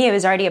 So for me, it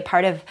was already a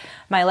part of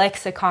my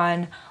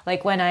lexicon,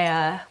 like when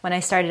I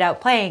started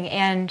out playing.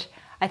 And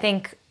I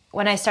think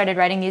when I started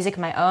writing music of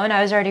my own,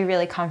 I was already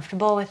really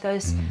comfortable with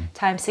those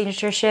time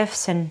signature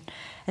shifts and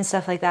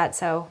stuff like that.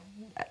 So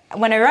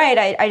when I write,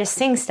 I just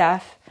sing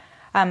stuff.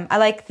 I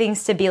like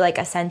things to be like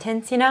a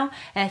sentence, you know?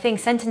 And I think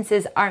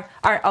sentences aren't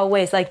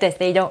always like this.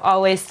 They don't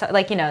always,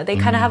 like, you know, they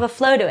kind of have a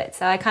flow to it.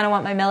 So I kind of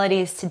want my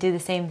melodies to do the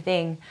same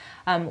thing,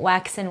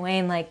 wax and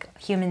wane like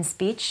human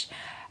speech.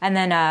 And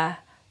then,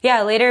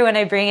 later when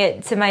I bring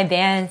it to my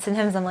band,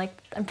 sometimes I'm like,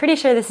 I'm pretty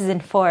sure this is in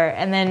 4.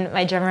 And then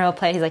my drummer will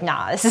play, he's like,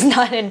 nah, this is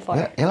not in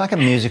 4. You're like a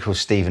musical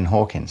Stephen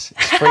Hawkins.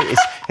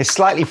 It's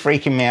slightly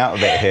freaking me out a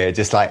bit here,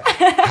 just like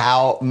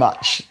how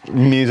much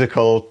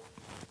musical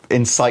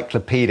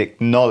encyclopedic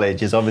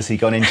knowledge has obviously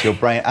gone into your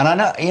brain. And I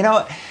know, you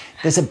know,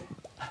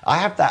 I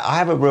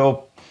have a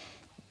real,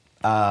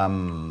 I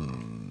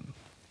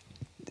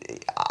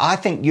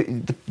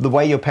think the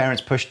way your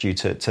parents pushed you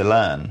to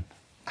learn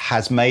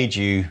has made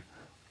you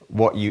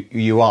what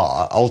you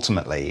are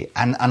ultimately.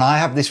 And I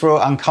have this real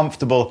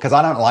uncomfortable, because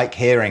I don't like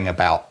hearing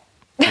about,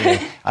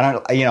 I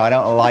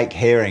don't like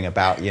hearing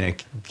about,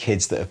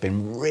 kids that have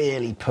been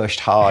really pushed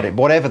hard at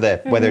whatever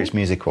whether it's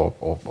music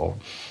or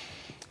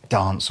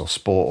dance or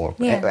sport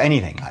or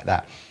anything like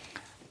that,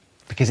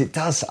 because it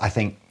does, I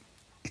think,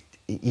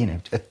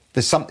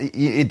 there's something,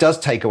 it does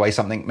take away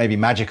something maybe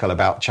magical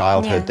about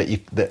childhood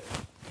that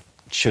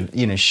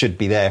should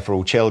be there for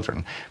all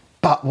children.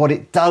 But what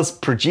it does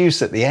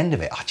produce at the end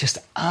of it are just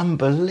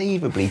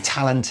unbelievably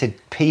talented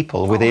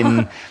people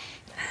within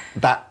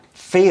that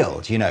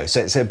field,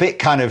 So it's a bit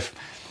kind of,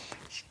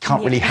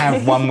 can't really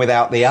have one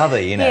without the other,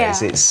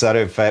 It's sort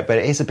of, but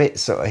it is a bit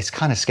it's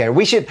kind of scary.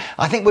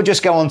 I think we'll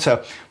just go on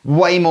to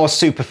way more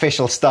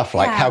superficial stuff,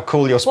 like how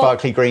cool your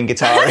sparkly green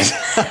guitar is.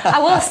 I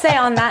will say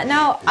on that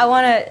note,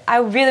 I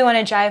really want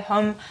to drive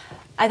home.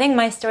 I think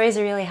my story is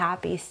a really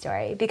happy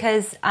story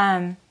because,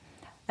 I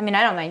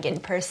don't mind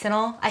getting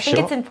personal. I think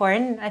it's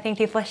important. I think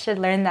people should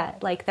learn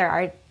that, like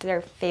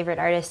their favorite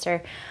artists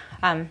or,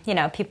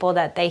 people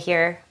that they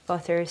hear go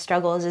through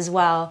struggles as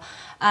well.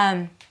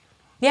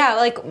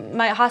 Like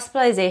my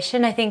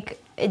hospitalization, I think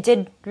it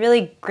did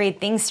really great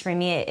things for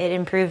me. It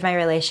improved my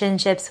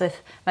relationships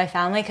with my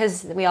family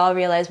because we all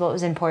realized what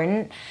was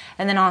important.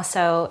 And then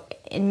also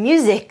in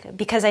music,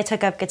 because I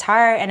took up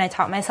guitar and I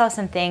taught myself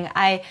something,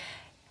 I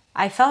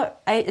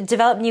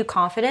developed new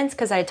confidence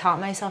because I taught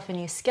myself a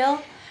new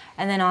skill.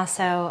 And then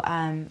also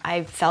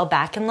I fell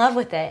back in love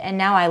with it. And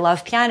now I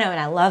love piano and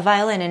I love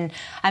violin. And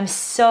I'm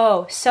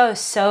so, so,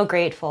 so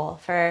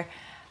grateful for,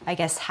 I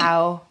guess,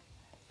 how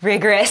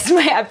rigorous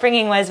my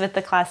upbringing was with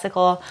the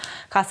classical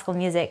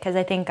music, because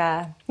I think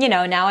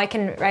now I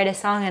can write a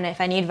song, and if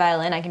I need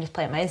violin I can just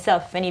play it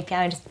myself, if I need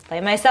piano I just play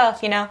it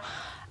myself,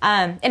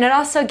 and it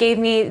also gave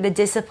me the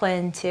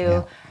discipline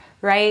to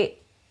write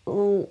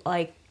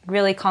like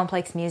really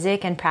complex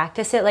music and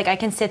practice it. Like I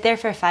can sit there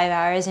for 5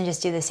 hours and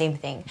just do the same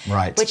thing,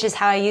 right? Which is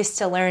how I used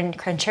to learn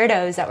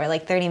concertos that were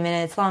like 30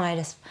 minutes long. I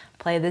just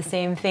play the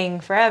same thing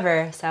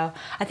forever. So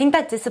I think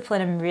that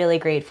discipline I'm really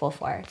grateful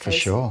for. For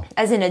sure.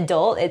 As an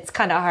adult, it's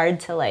kind of hard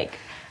to like.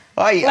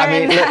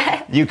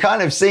 Look, you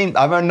kind of seem.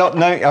 I've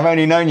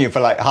only known you for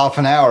like half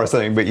an hour or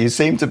something, but you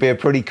seem to be a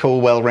pretty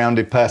cool,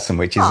 well-rounded person,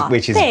 which is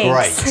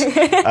thanks.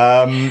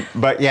 Great.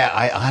 But yeah,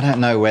 I don't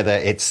know whether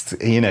it's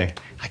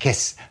I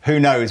guess who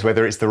knows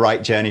whether it's the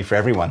right journey for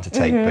everyone to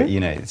take. But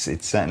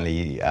it's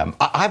certainly.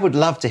 I would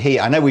love to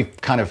hear. I know we've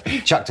kind of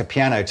chucked a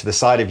piano to the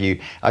side of you.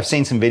 I've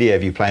seen some video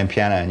of you playing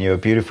piano, and you're a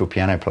beautiful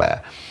piano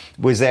player.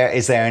 Is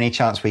there any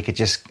chance we could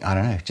just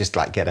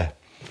like get a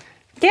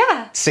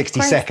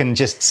 60-second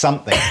just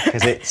something,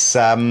 because it's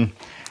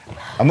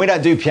and we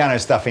don't do piano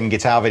stuff in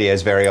guitar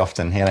videos very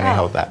often. Here, let me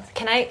hold that.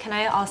 Can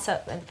I also,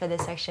 for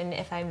this section,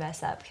 if I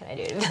mess up, can I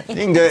do it? You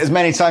can do it as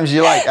many times as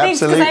you like.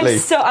 Thanks, absolutely.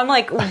 I'm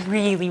like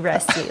really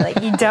rusty.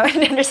 Like you don't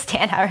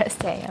understand how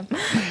rusty I am.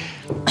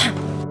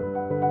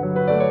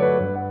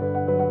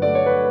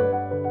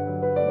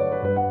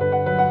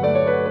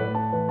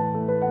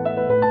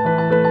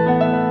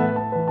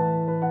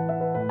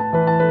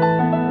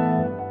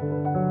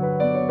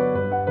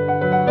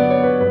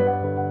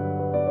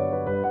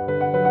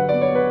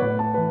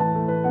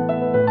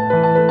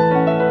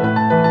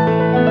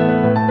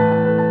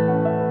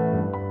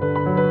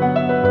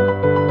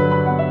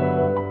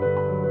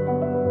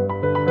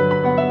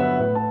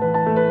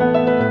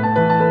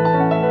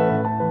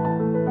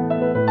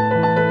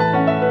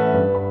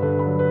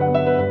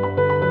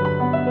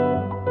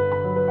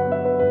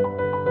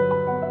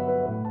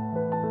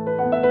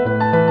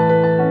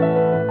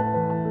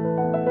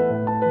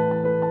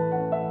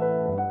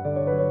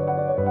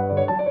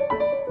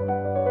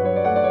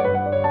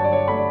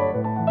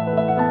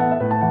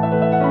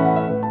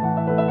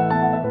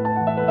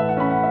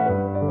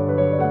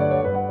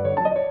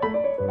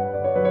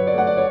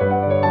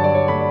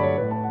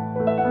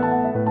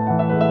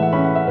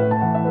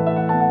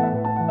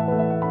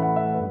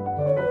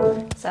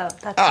 So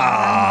that's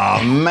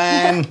Oh,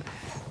 man.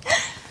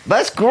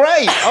 That's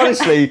great,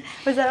 honestly.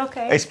 Was that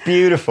okay? It's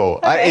beautiful.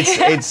 Okay.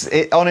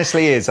 It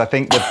honestly is. I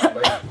think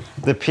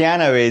the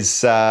piano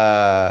is,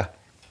 I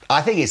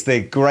think it's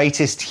the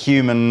greatest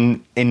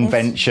human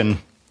invention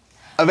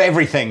of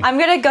everything. I'm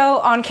going to go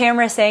on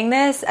camera saying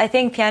this. I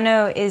think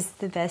piano is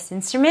the best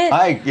instrument.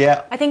 I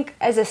think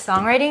as a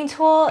songwriting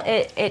tool,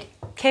 it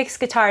kicks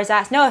guitar's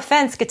ass. No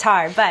offense,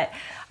 guitar, but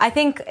I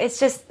think it's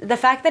just the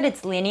fact that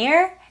it's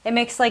linear, it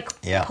makes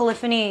like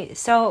polyphony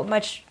so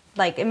much,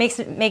 like it makes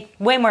it make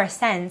way more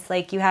sense.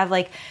 Like you have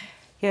like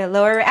your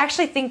lower, I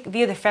actually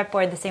view the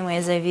fretboard the same way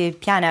as I view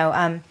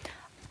piano.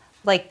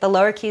 Like the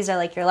lower keys are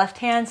like your left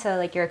hand, so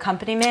like your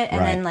accompaniment,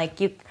 and then like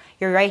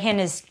your right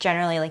hand is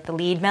generally like the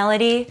lead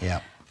melody.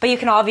 Yeah. But you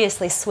can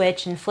obviously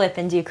switch and flip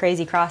and do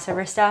crazy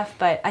crossover stuff.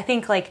 But I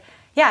think like,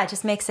 it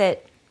just makes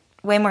it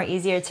way more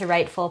easier to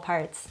write full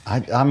parts.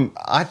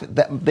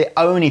 The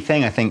only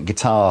thing I think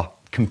guitar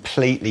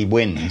completely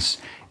wins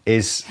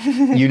is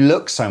you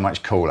look so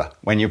much cooler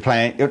when you're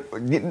playing.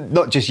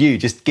 Not just you,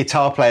 just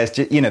guitar players.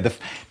 You know,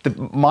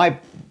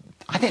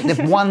 I think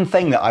the one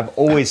thing that I've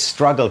always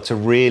struggled to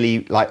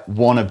really like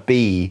want to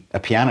be a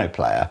piano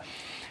player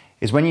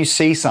is when you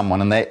see someone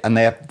and they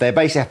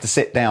basically have to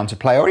sit down to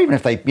play, or even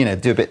if they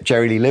do a bit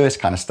Jerry Lee Lewis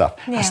kind of stuff.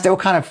 Yeah. I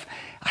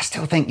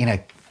still think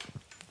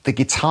the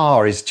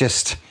guitar is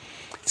just,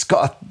 it's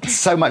got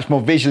so much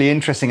more visually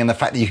interesting, and the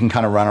fact that you can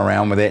kind of run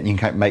around with it and you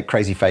can make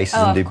crazy faces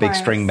and do big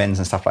string bends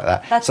and stuff like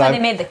that. That's why they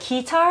made the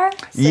keytar.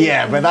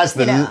 So but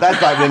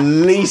that's like the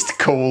least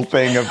cool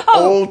thing of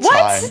all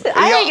time.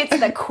 I think it's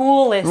the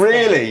coolest.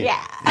 Really? Thing.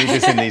 Yeah. You're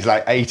just in these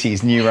like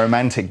 80s new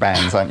romantic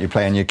bands, aren't you,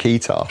 playing your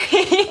keytar?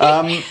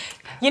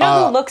 You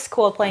know who looks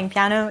cool playing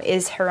piano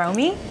is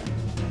Hiromi.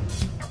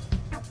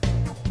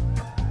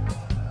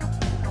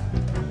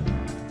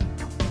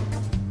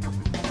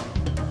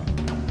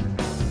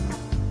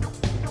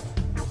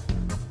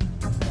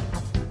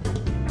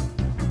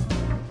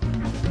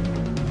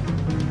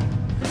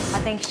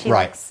 I think she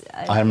looks...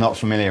 I am not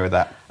familiar with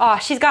that. Oh,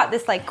 she's got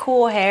this like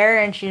cool hair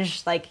and she's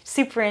just, like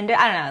super into...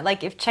 I don't know,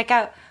 like check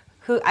out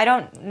who... I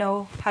don't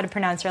know how to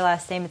pronounce her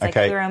last name. It's like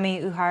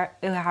Hiromi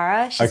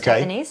Uhara. She's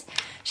Japanese.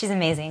 She's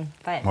amazing.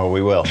 But well,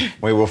 we will.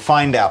 We will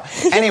find out.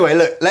 Anyway,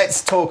 look,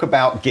 let's talk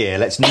about gear.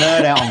 Let's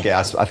nerd out on gear.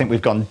 I think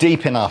we've gone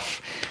deep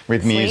enough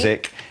with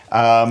music.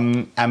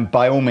 And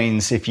by all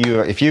means, if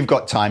you've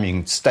got time, you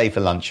can stay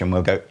for lunch and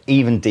we'll go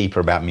even deeper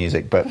about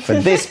music. But for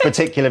this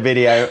particular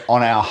video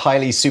on our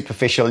highly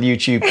superficial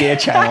YouTube gear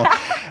channel,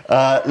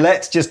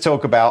 let's just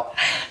talk about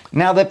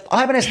now the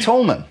Ibanez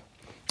Tallman,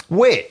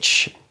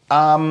 which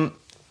for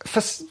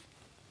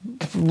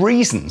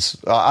reasons,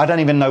 I don't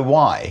even know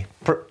why,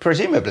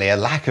 presumably a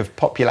lack of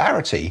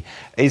popularity,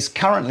 is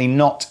currently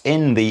not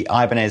in the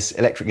Ibanez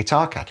electric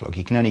guitar catalogue.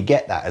 You can only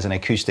get that as an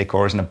acoustic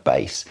or as a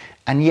bass.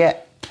 And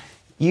yet,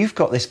 you've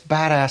got this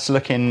badass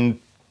looking,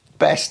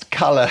 best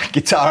colour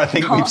guitar I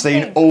think we've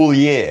seen all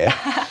year.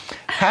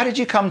 How did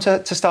you come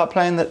to start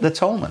playing the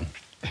Tallman?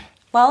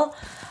 Well,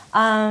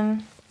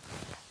 my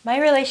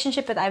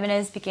relationship with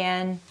Ibanez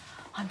began...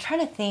 I'm trying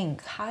to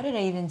think. How did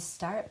I even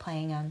start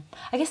playing them?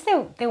 I guess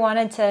they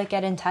wanted to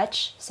get in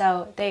touch.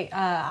 So they,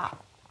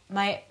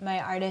 my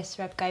artist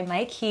rep guy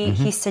Mike,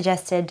 he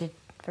suggested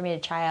for me to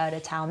try out a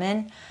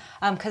Tallman,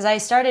 because I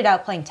started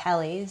out playing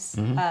Tellys,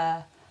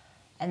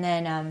 and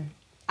then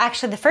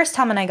actually the first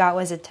Tallman I got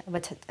was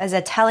as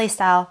a Telly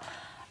style.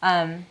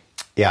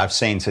 Yeah, I've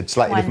seen. So it's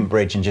slightly different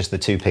bridge and just the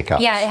two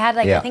pickups. Yeah, it had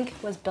I think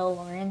it was Bill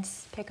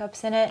Lawrence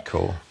pickups in it.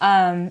 Cool.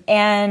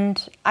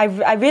 And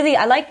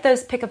I liked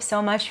those pickups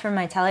so much from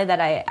my Telly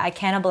that I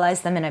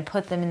cannibalized them and I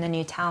put them in the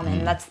new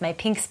Tallman. That's my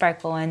pink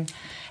sparkle one.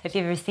 If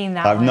you've ever seen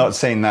that I've not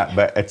seen that,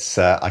 but it's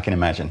I can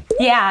imagine.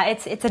 Yeah,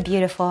 it's a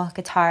beautiful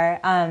guitar.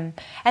 And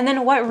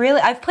then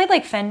I've played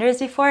like Fenders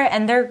before,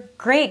 and they're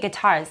great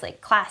guitars,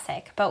 like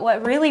classic. But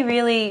what really,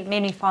 really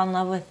made me fall in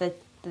love with the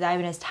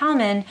Ibanez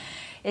Tallman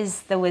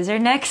is the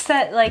wizard necks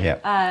that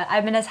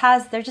Ibanez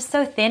has. They're just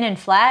so thin and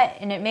flat,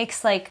 and it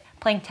makes like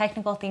playing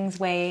technical things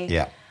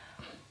way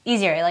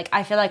easier. Like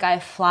I feel like I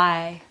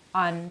fly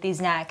on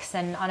these necks,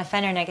 and on a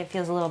Fender neck it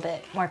feels a little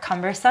bit more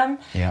cumbersome.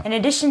 Yeah. In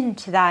addition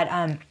to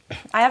that,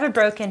 I have a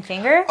broken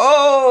finger.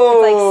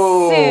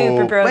 Oh! It's like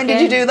super broken. When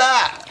did you do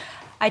that?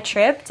 I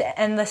tripped,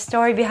 and the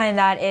story behind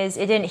that is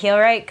it didn't heal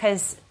right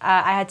because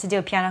I had to do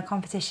a piano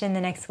competition the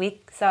next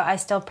week, so I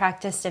still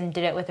practiced and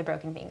did it with a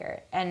broken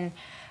finger. And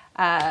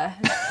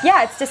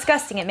it's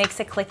disgusting. It makes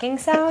a clicking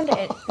sound.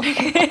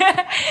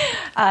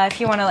 If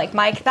you want to like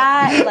mic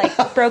that,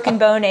 like broken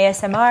bone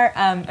ASMR.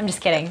 I'm just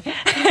kidding.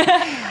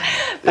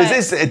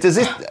 Does this?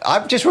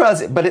 I've just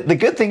realised. But the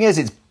good thing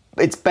is,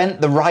 it's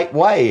bent the right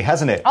way,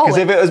 hasn't it? Because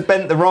if it was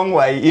bent the wrong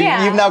way,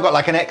 you've now got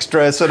like an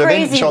extra sort of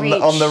inch on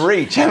the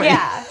reach.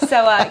 Yeah.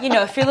 So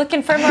if you're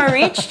looking for more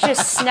reach,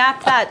 just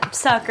snap that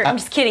sucker. I'm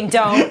just kidding.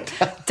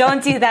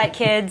 Don't do that,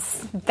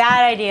 kids.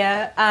 Bad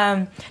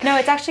idea. No,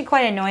 it's actually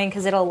quite annoying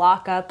because it'll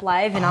lock up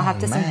live, and I'll have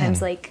to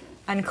sometimes like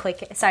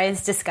unclick it. Sorry,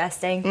 it's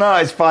disgusting. No,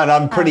 it's fine.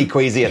 I'm pretty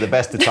queasy at the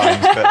best of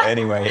times, but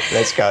anyway,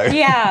 let's go.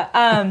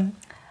 Yeah.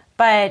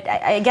 But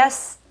I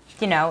guess,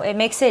 you know, it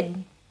makes it,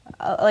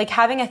 like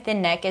having a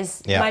thin neck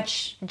is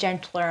much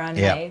gentler on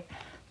my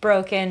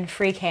broken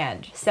freak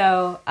hand.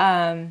 So,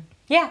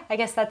 yeah, I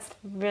guess that's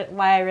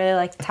why I really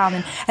liked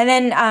Talman. And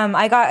then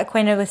I got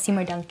acquainted with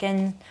Seymour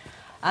Duncan.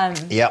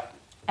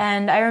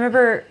 And I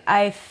remember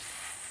I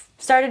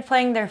started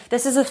playing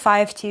this is a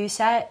 5-2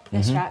 set, the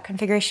Strat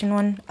configuration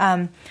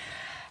one.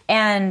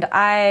 And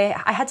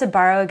I had to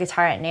borrow a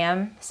guitar at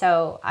NAMM,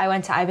 so I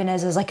went to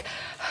Ibanez. I was like,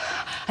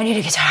 I need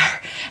a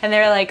guitar. And they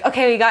were like,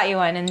 okay, we got you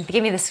one. And they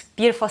gave me this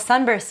beautiful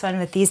Sunburst one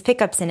with these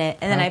pickups in it.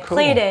 And then I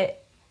played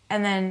it,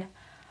 and then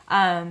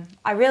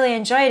I really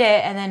enjoyed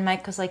it. And then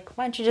Mike was like,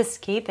 why don't you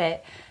just keep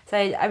it? So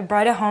I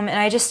brought it home, and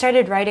I just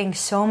started writing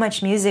so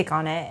much music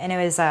on it. And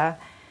it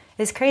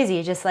was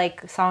crazy, just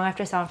like song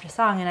after song after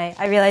song. And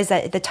I realized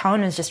that the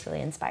tone was just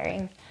really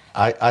inspiring.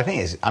 I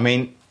think it's, I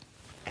mean,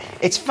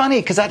 it's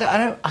funny because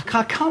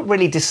I can't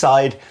really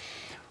decide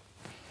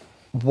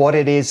what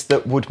it is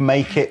that would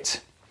make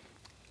it.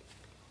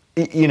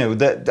 You know,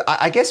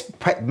 I guess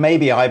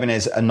maybe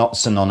Ibanez are not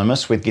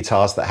synonymous with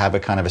guitars that have a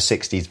kind of a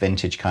 60s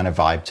vintage kind of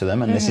vibe to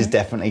them, and this is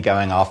definitely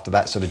going after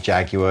that sort of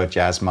Jaguar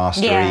jazz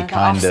mastery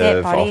kind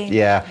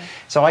of.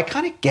 So I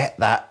kind of get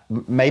that.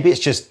 Maybe it's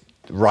just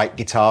right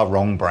guitar,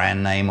 wrong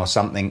brand name or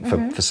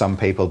something for some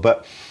people,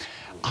 but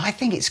I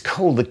think it's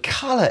cool. The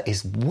colour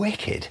is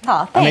wicked.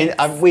 Oh, thanks.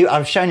 I mean,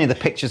 I've shown you the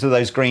pictures of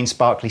those green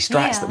sparkly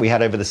Strats that we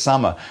had over the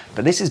summer,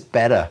 but this is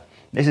better.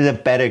 This is a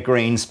better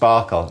green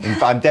sparkle.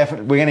 We're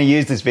going to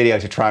use this video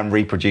to try and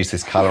reproduce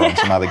this colour on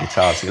some other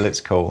guitars. It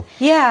looks cool.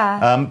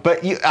 Yeah.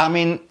 But I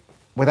mean,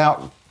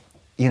 without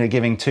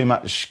giving too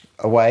much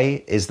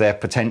away, is there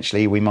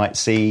potentially we might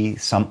see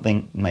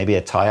something, maybe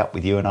a tie-up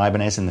with you and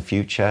Ibanez in the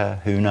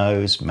future? Who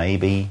knows?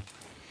 Maybe.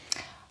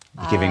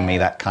 Giving me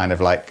that kind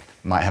of like,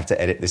 might have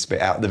to edit this bit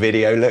out of the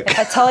video, look. If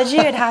I told you,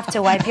 I'd have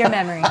to wipe your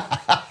memory.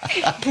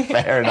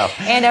 Fair enough.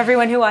 And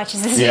everyone who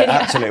watches this video. Yeah,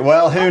 absolutely.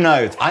 Well, who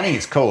knows? I think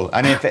it's cool.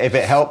 And if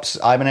it helps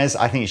Ibanez,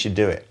 I think you should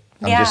do it.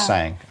 I'm just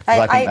saying.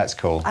 I think that's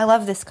cool. I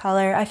love this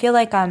color. I feel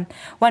like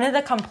one of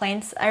the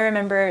complaints I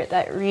remember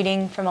that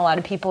reading from a lot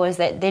of people is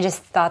that they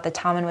just thought the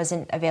Talman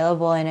wasn't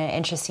available in an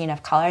interesting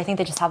enough color. I think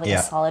they just have like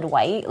a solid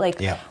white.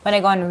 Like when I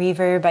go on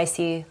Reverb, I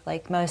see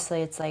like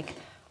mostly it's like,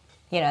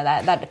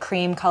 that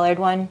cream colored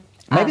one.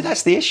 Maybe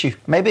that's the issue.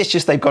 Maybe it's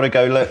just they've got to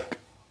go, look,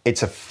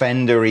 it's a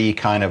Fender-y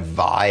kind of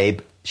vibe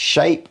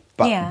shape,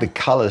 but the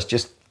colours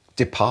just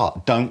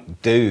depart.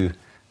 Don't do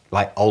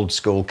like old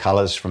school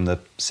colours from the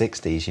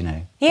 60s,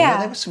 Yeah,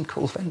 there were some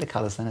cool Fender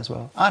colours then as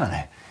well. I don't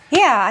know.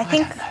 Yeah,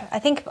 I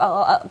think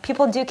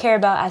people do care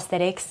about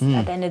aesthetics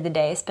at the end of the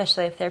day,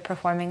 especially if they're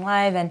performing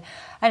live. And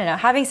I don't know,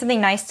 having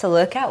something nice to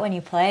look at when you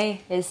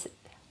play is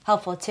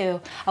helpful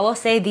too. I will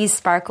say these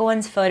sparkle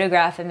ones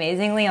photograph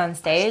amazingly on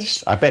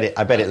stage. I bet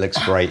it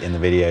looks great in the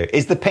video.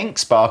 Is the pink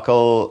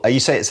sparkle? You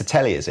say it's a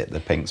telly, is it?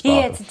 The pink sparkle.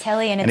 Yeah, it's a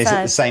telly, and is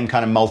it the same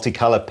kind of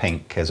multicolour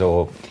pink as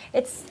or?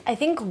 It's I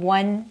think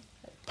one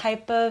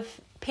type of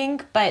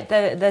pink, but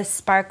the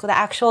sparkle, the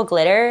actual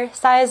glitter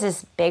size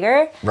is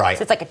bigger. Right.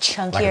 So it's like a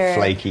chunkier, like a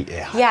flaky.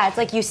 Yeah, it's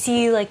like you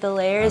see like the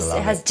layers.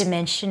 It has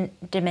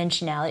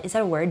dimensionality. Is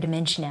that a word?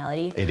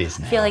 Dimensionality. It is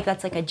now. I feel like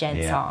that's like a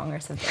Jen song or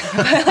something.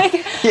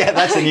 Yeah,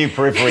 that's a new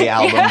Periphery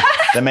album.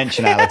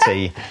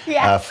 Dimensionality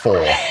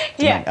 4.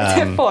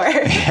 Yeah, 4.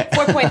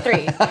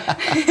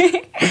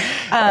 4.3.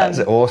 That's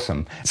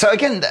awesome. So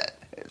again,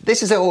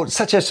 this is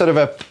such a sort of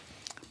a,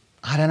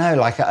 I don't know,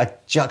 like a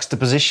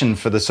juxtaposition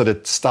for the sort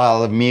of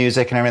style of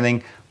music and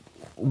everything.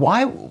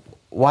 Why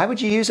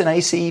would you use an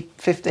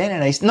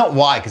AC-15? Not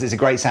why, because it's a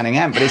great sounding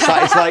amp, but it's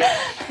like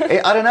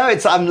I don't know.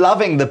 I'm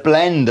loving the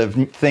blend of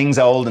things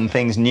old and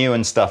things new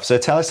and stuff. So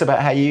tell us about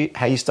how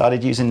you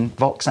started using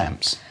Vox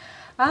amps.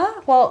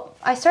 Well,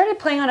 I started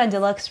playing on a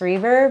deluxe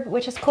reverb,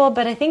 which is cool,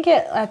 but I think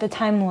it at the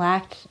time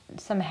lacked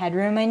some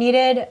headroom I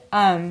needed.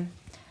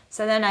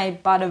 So then I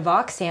bought a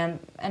Vox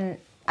amp, and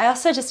I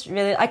also just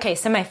really... Okay,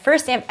 so my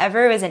first amp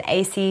ever was an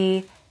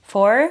AC4.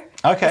 Okay.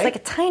 It's like a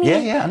tiny...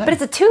 Yeah, I know. But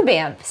it's a tube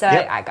amp, so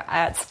I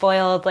got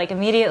spoiled like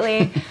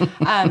immediately.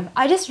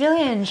 I just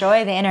really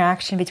enjoy the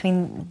interaction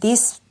between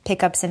these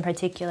pickups in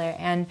particular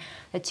and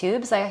the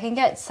tubes. Like I can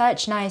get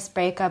such nice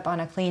breakup on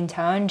a clean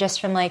tone just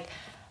from like...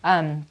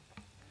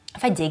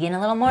 if I dig in a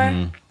little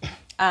more,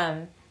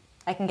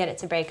 I can get it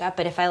to break up.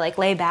 But if I like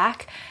lay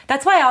back,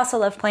 that's why I also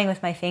love playing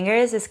with my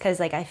fingers, is because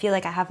like I feel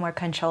like I have more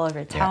control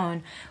over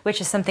tone,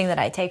 which is something that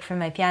I take from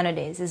my piano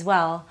days as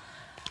well.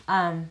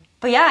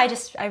 But yeah,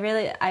 I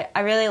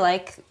really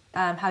like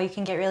how you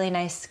can get really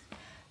nice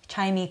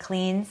chimey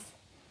cleans.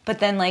 But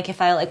then like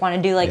if I like want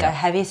to do like a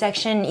heavy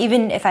section,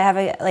 even if I have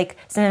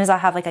sometimes I'll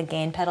have like a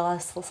gain pedal I'll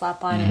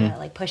slap on and it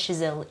like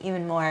pushes it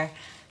even more.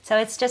 So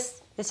it's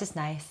just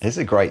nice. It's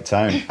a great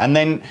tone. And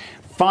then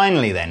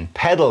finally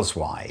pedals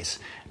wise,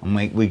 and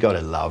we got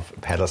to love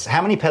pedals.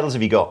 How many pedals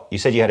have you got? You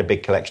said you had a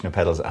big collection of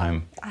pedals at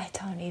home. I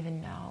don't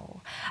even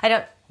know. I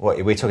don't...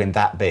 What, we're talking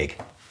that big?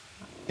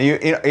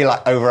 You're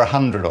like over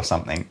 100 or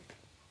something?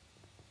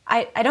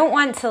 I don't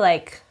want to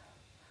like...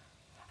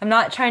 I'm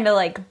not trying to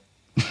like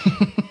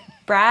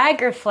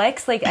brag or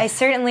flex. Like, I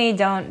certainly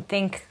don't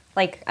think,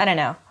 like, I don't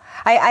know.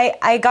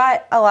 I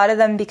got a lot of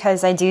them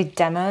because I do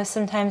demos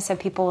sometimes, so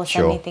people will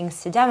send me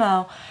things to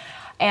demo.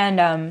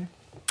 And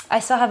I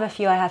still have a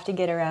few I have to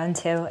get around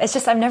to. It's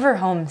just I'm never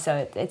home,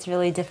 so it's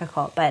really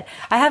difficult. But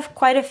I have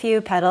quite a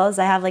few pedals.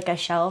 I have like a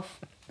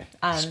shelf.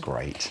 That's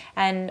great.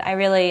 And I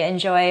really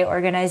enjoy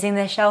organizing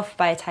the shelf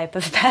by type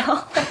of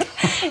pedal.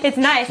 It's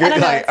nice. You're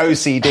like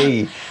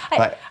OCD.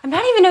 I'm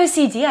not even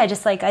OCD. I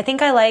just I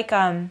think I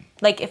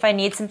like if I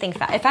need something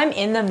fast. If I'm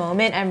in the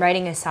moment, I'm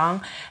writing a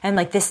song, and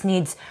like this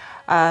needs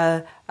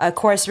a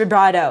chorus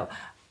vibrato.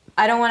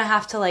 I don't want to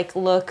have to like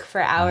look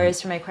for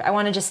hours for my. I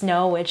want to just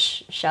know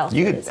which shelf.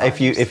 You could, if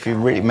you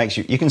really makes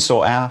you can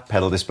sort our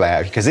pedal display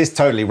out because it's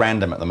totally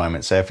random at the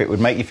moment. So if it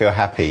would make you feel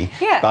happy,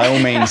 by all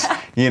means,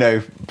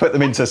 put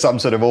them into some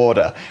sort of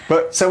order.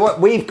 But so what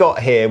we've got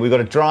here, we've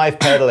got a drive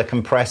pedal, a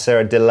compressor,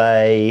 a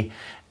delay,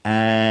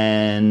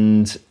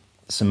 and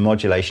some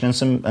modulation and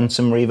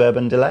some reverb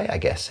and delay, I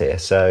guess here.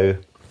 So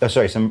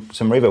some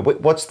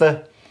reverb. What's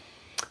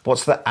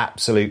the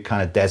absolute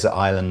kind of desert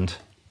island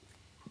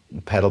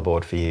pedal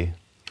board for you?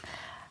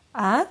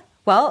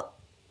 Well,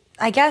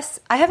 I guess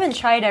I haven't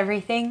tried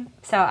everything,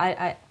 so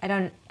I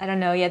don't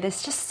know yet.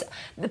 It's just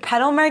the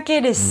pedal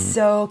market is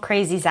so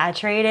crazy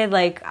saturated.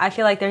 Like I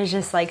feel like there's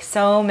just like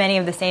so many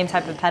of the same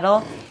type of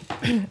pedal.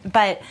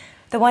 But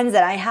the ones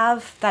that I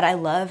have that I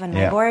love on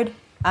my board,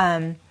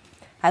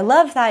 I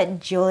love that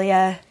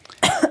Julia.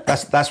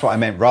 That's what I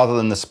meant. Rather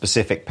than the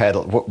specific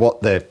pedal,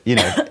 what the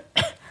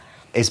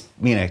is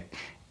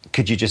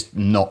could you just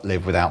not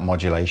live without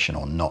modulation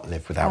or not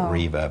live without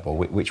reverb, or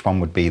which one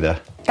would be the...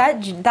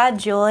 That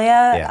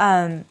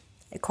Julia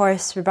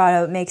chorus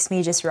vibrato makes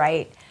me just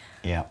write.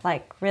 Yeah.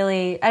 Like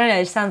really, I don't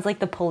know, it sounds like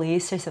the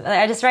Police or something.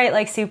 I just write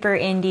like super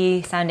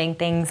indie sounding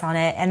things on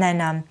it. And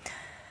then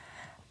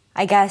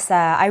I guess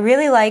I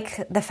really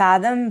like the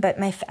Fathom, but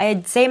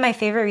I'd say my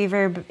favorite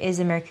reverb is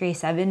a Mercury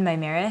 7 by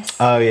Maris.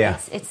 Oh, yeah.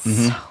 It's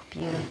so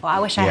beautiful.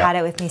 I wish I had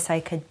it with me so I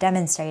could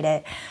demonstrate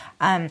it.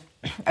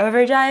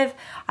 Overdrive,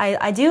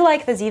 I do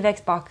like the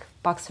Yvette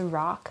box of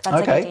rock.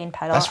 That's like a Dane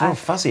pedal. That's real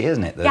fuzzy,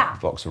 isn't it? The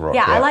box of rock.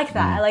 Yeah, I like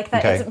that. I like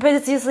that. Okay. But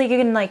it's just like you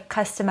can like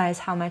customize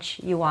how much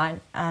you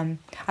want.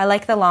 I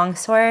like the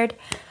Longsword.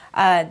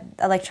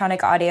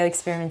 Electronic Audio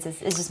Experiments is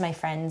just my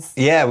friend's.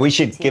 Yeah, we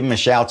should give them a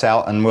shout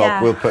out, and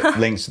we'll put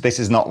links. This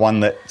is not one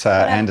that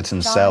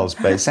Anderton sells,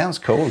 but it sounds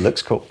cool.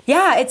 Looks cool.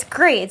 Yeah, it's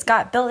great. It's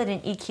got built-in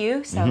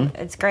EQ, so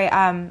it's great.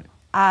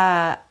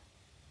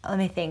 Let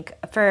me think.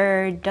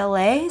 For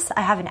delays,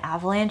 I have an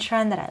Avalanche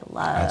run that I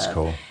love. That's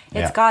cool.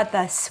 It's got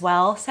the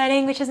swell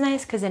setting, which is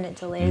nice because then it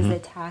delays the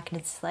attack, and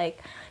it's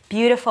like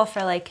beautiful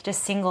for like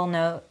just single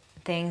note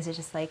things. It's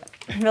just like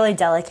really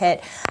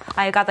delicate.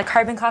 I got the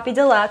Carbon Copy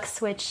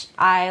Deluxe, which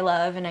I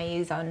love and I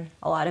use on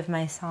a lot of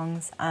my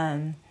songs.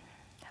 I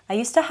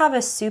used to have a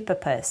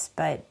Supapus,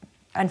 but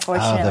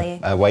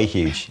unfortunately... way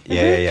huge.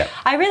 Yeah.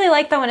 I really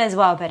like that one as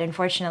well, but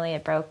unfortunately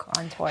it broke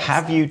on tour.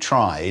 Have you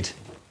tried...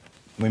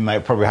 We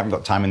probably haven't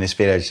got time in this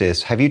video to do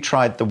this. Have you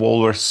tried the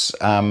Walrus,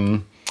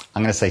 I'm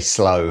going to say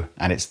slow,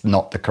 and it's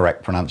not the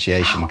correct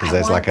pronunciation because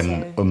there's like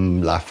an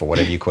umlaut or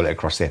whatever you call it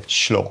across there,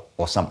 schlo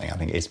or something, I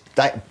think it is.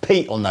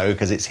 Pete will know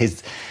because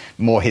it's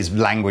more his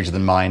language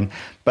than mine.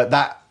 But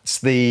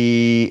that's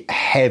the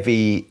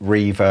heavy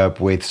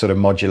reverb with sort of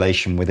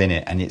modulation within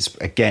it. And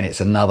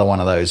it's another one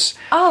of those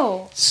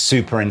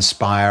super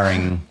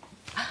inspiring...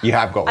 You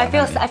have got one.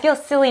 I feel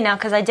silly now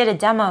because I did a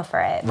demo for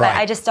it, but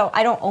I just don't.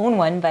 I don't own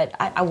one, but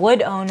I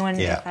would own one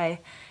if I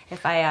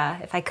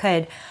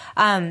could.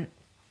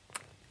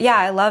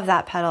 I love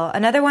that pedal.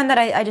 Another one that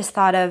I just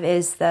thought of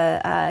is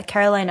the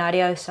Caroline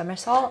Audio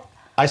Somersault.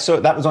 I saw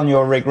that was on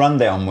your rig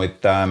rundown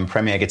with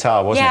Premier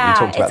Guitar, wasn't it? You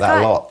talked about that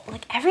a lot.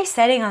 Like every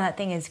setting on that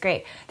thing is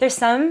great. There's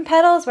some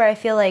pedals where I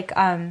feel like,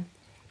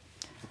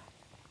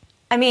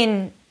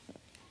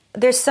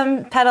 there's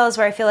some pedals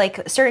where I feel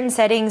like certain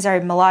settings are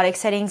melodic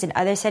settings and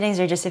other settings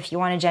are just if you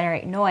want to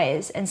generate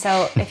noise. And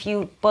so if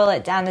you boil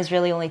it down, there's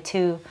really only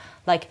two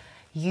like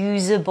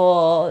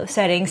usable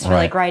settings for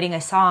like writing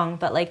a song.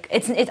 But like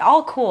it's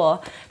all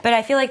cool. But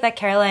I feel like that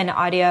Caroline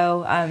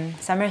Audio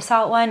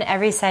Somersault one,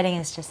 every setting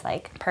is just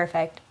like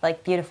perfect,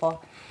 like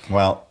beautiful.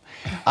 Well,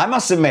 I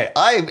must admit,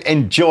 I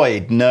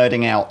enjoyed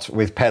nerding out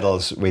with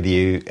pedals with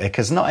you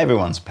because not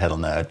everyone's a pedal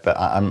nerd, but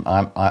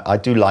I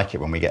do like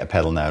it when we get a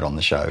pedal nerd on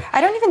the show. I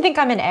don't even think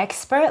I'm an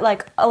expert.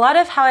 Like a lot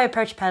of how I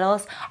approach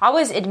pedals, I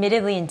was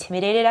admittedly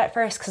intimidated at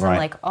first because I'm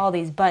like, all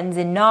these buttons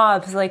and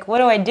knobs, like what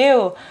do I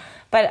do?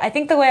 But I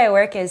think the way I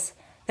work is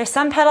there's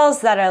some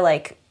pedals that are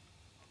like,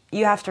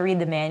 you have to read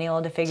the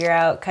manual to figure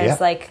out because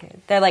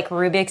like they're like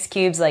Rubik's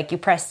cubes. Like you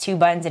press two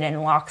buttons and it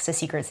unlocks a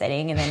secret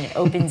setting, and then it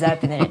opens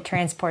up and then it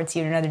transports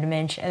you to another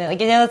dimension. And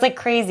like it's like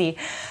crazy.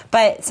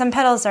 But some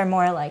pedals are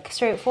more like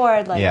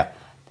straightforward. Like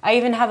I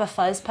even have a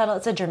fuzz pedal.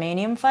 It's a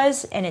germanium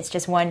fuzz, and it's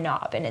just one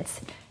knob, and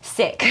it's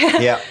sick.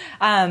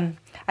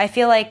 I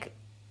feel like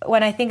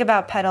when I think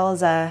about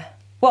pedals,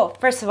 well,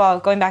 first of all,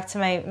 going back to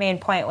my main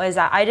point was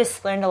that I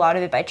just learned a lot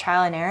of it by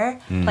trial and error,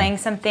 playing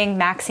something,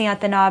 maxing out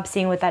the knob,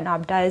 seeing what that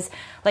knob does,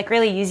 like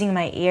really using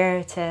my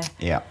ear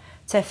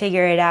to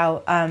figure it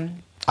out.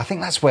 I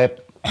think that's where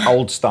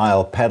old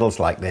style pedals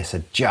like this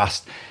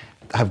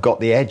have got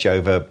the edge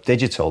over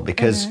digital,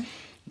 because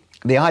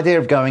the idea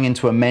of going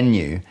into a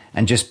menu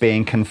and just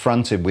being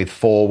confronted with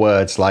 4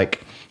 words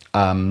like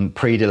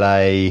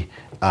pre-delay,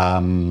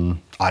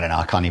 I don't know,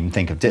 I can't even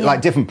think of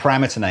like different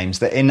parameter names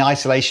that in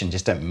isolation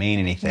just don't mean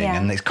anything. Yeah.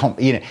 And it's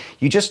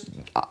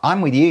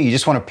I'm with you. You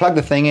just want to plug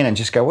the thing in and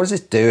just go, what does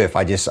this do if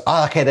I just,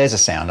 okay, there's a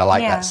sound. I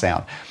like that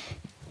sound.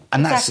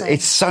 And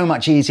it's so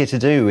much easier to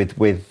do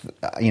with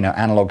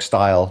analog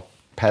style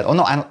pedal, or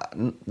not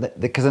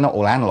because they're not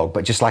all analog,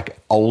 but just like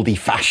oldie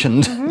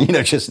fashioned,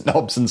 just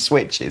knobs and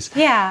switches.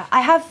 Yeah,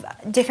 I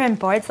have different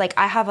boards. Like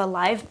I have a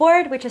live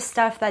board, which is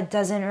stuff that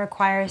doesn't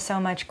require so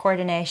much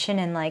coordination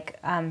and like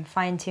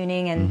fine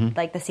tuning and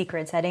like the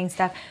secret setting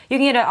stuff. You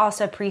can get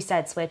also a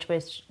preset switch,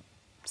 which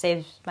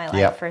saves my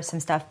life for some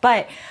stuff.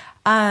 But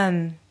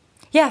I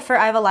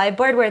have a live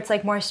board where it's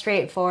like more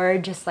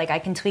straightforward. Just like I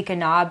can tweak a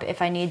knob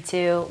if I need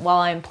to while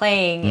I'm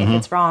playing if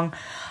it's wrong.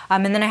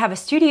 And then I have a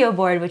studio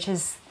board, which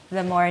is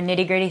the more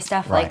nitty gritty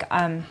stuff. Right.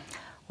 Like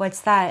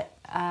what's that?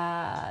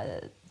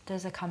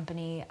 There's a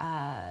company,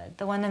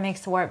 the one that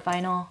makes the Warp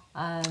vinyl.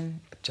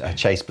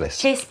 Chase Bliss.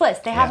 Chase Bliss.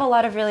 They have a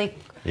lot of really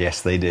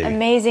they do.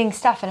 amazing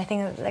stuff, and I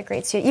think they're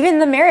great too. Even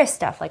the Mirror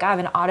stuff. Like I have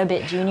an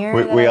Autobit Junior.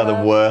 We are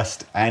the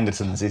worst.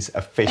 Andertons is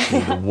officially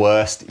the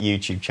worst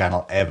YouTube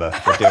channel ever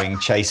for doing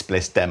Chase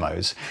Bliss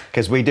demos,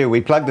 because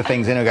we plug the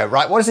things in and go,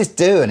 right, what does this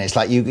do? And it's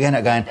like you end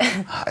up going,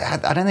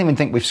 I don't even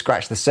think we've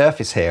scratched the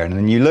surface here. And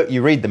then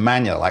you read the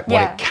manual, like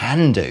what it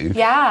can do.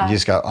 Yeah. You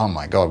just go, oh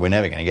my God, we're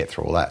never going to get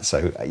through all that.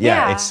 So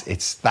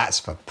it's that's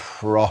for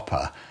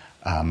proper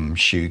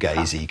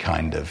shoegazy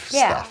kind of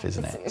stuff,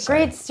 isn't it? It's a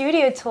great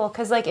studio tool,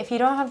 because like if you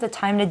don't have the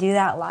time to do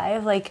that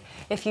live, like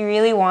if you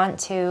really want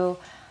to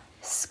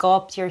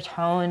sculpt your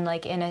tone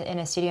like in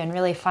a studio and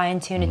really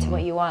fine tune it to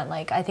what you want,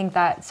 like I think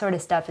that sort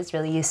of stuff is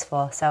really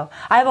useful. So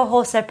I have a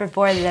whole separate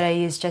board that I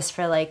use just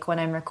for like when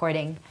I'm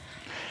recording.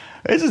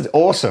 This is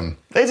awesome.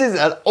 This is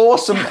an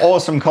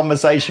awesome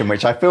conversation,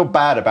 which I feel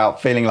bad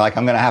about feeling like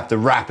I'm going to have to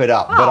wrap it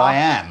up, but I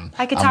am.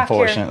 I could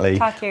unfortunately.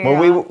 talk your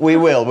well, we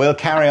will. We'll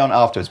carry on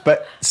afterwards.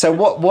 But so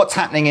what's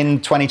happening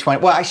in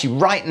 2020? Well, actually,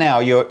 right now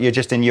you're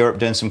just in Europe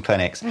doing some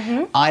clinics.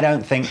 I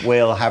don't think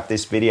we'll have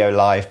this video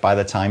live by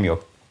the time your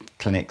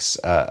clinics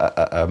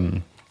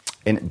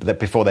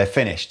before they're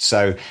finished.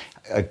 So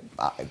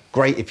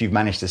great if you've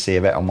managed to see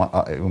Yvette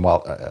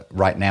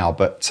right now,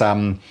 but.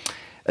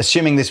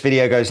 Assuming this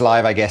video goes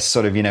live, I guess,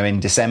 sort of, in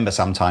December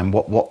sometime,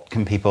 what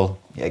can people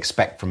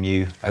expect from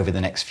you over the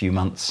next few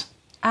months?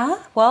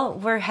 Well,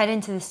 we're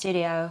heading to the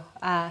studio.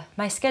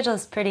 My schedule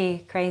is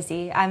pretty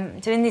crazy. I'm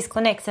doing these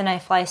clinics and I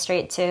fly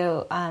straight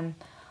to Long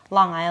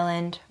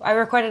Island. I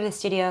recorded a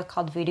studio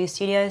called Voodoo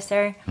Studios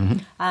there.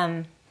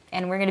 And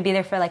we're going to be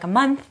there for like a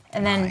month.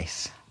 And then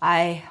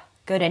I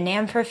go to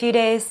NAMM for a few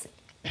days.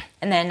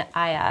 And then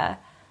I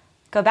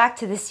go back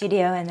to the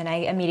studio and then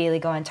I immediately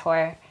go on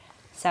tour.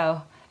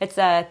 So... It's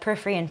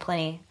Periphery and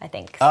Plenty, I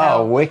think.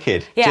 So,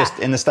 wicked. Yeah. Just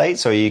in the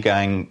States, or are you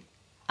going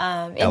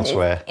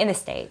elsewhere? In the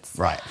States.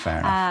 Right, fair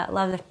enough.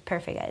 Love the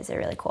Periphery guys. They're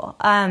really cool.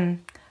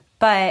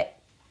 But,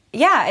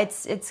 yeah,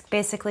 it's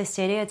basically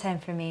studio time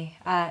for me.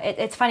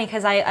 It's funny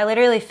because I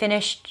literally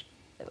finished...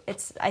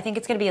 I think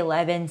it's going to be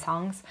 11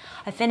 songs.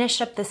 I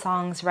finished up the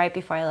songs right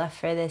before I left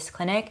for this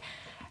clinic.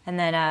 And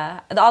then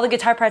all the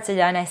guitar parts are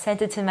done. I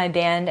sent it to my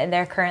band, and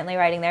they're currently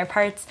writing their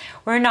parts.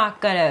 We're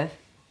not going to...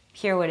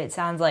 hear what it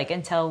sounds like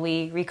until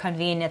we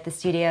reconvene at the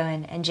studio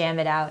and jam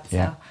it out.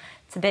 So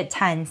it's a bit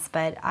tense,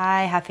 but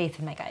I have faith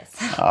in my guys.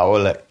 Oh,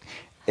 well, look,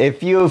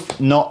 if you've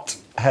not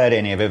heard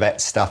any of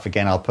Yvette's stuff,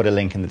 again, I'll put a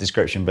link in the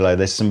description below.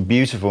 There's some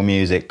beautiful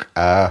music.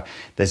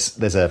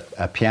 There's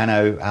a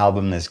piano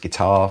album, there's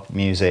guitar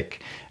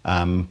music,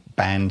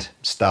 band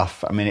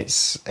stuff. I mean,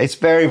 it's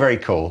very, very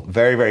cool.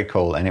 Very, very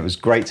cool. And it was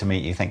great to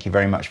meet you. Thank you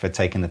very much for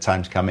taking the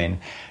time to come in.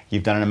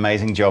 You've done an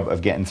amazing job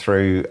of getting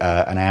through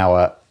an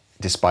hour,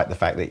 despite the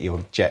fact that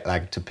you're jet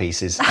lagged to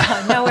pieces.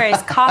 No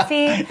worries.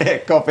 Coffee.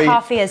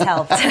 Coffee has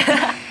helped.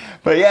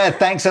 But yeah,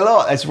 thanks a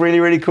lot. It's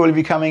really, really cool of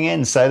you coming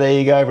in. So there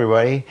you go,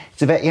 everybody.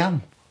 It's Yvette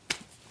Young.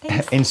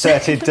 Thanks.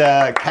 Inserted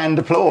canned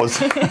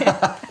applause.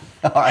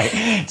 All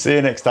right. See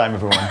you next time,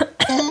 everyone.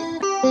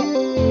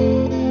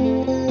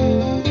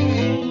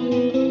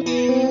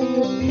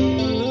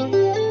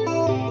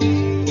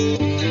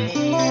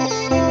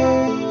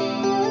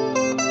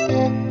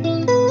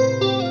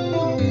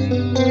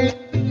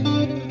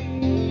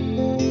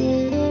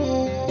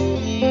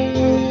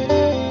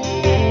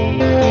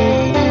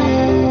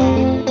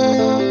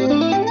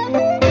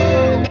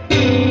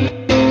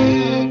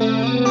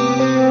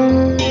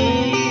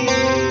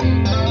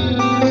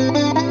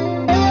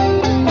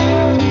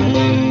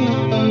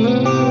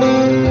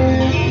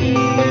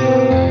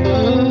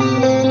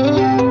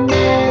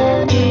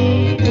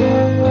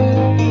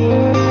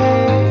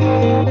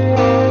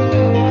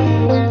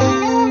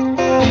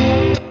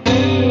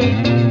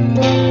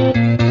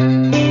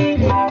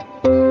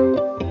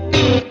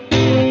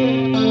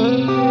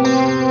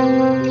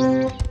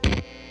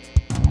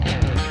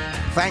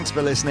 Thanks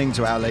for listening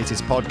to our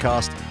latest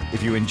podcast.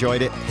 If you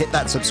enjoyed it, hit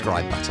that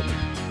subscribe button.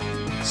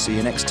 See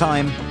you next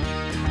time.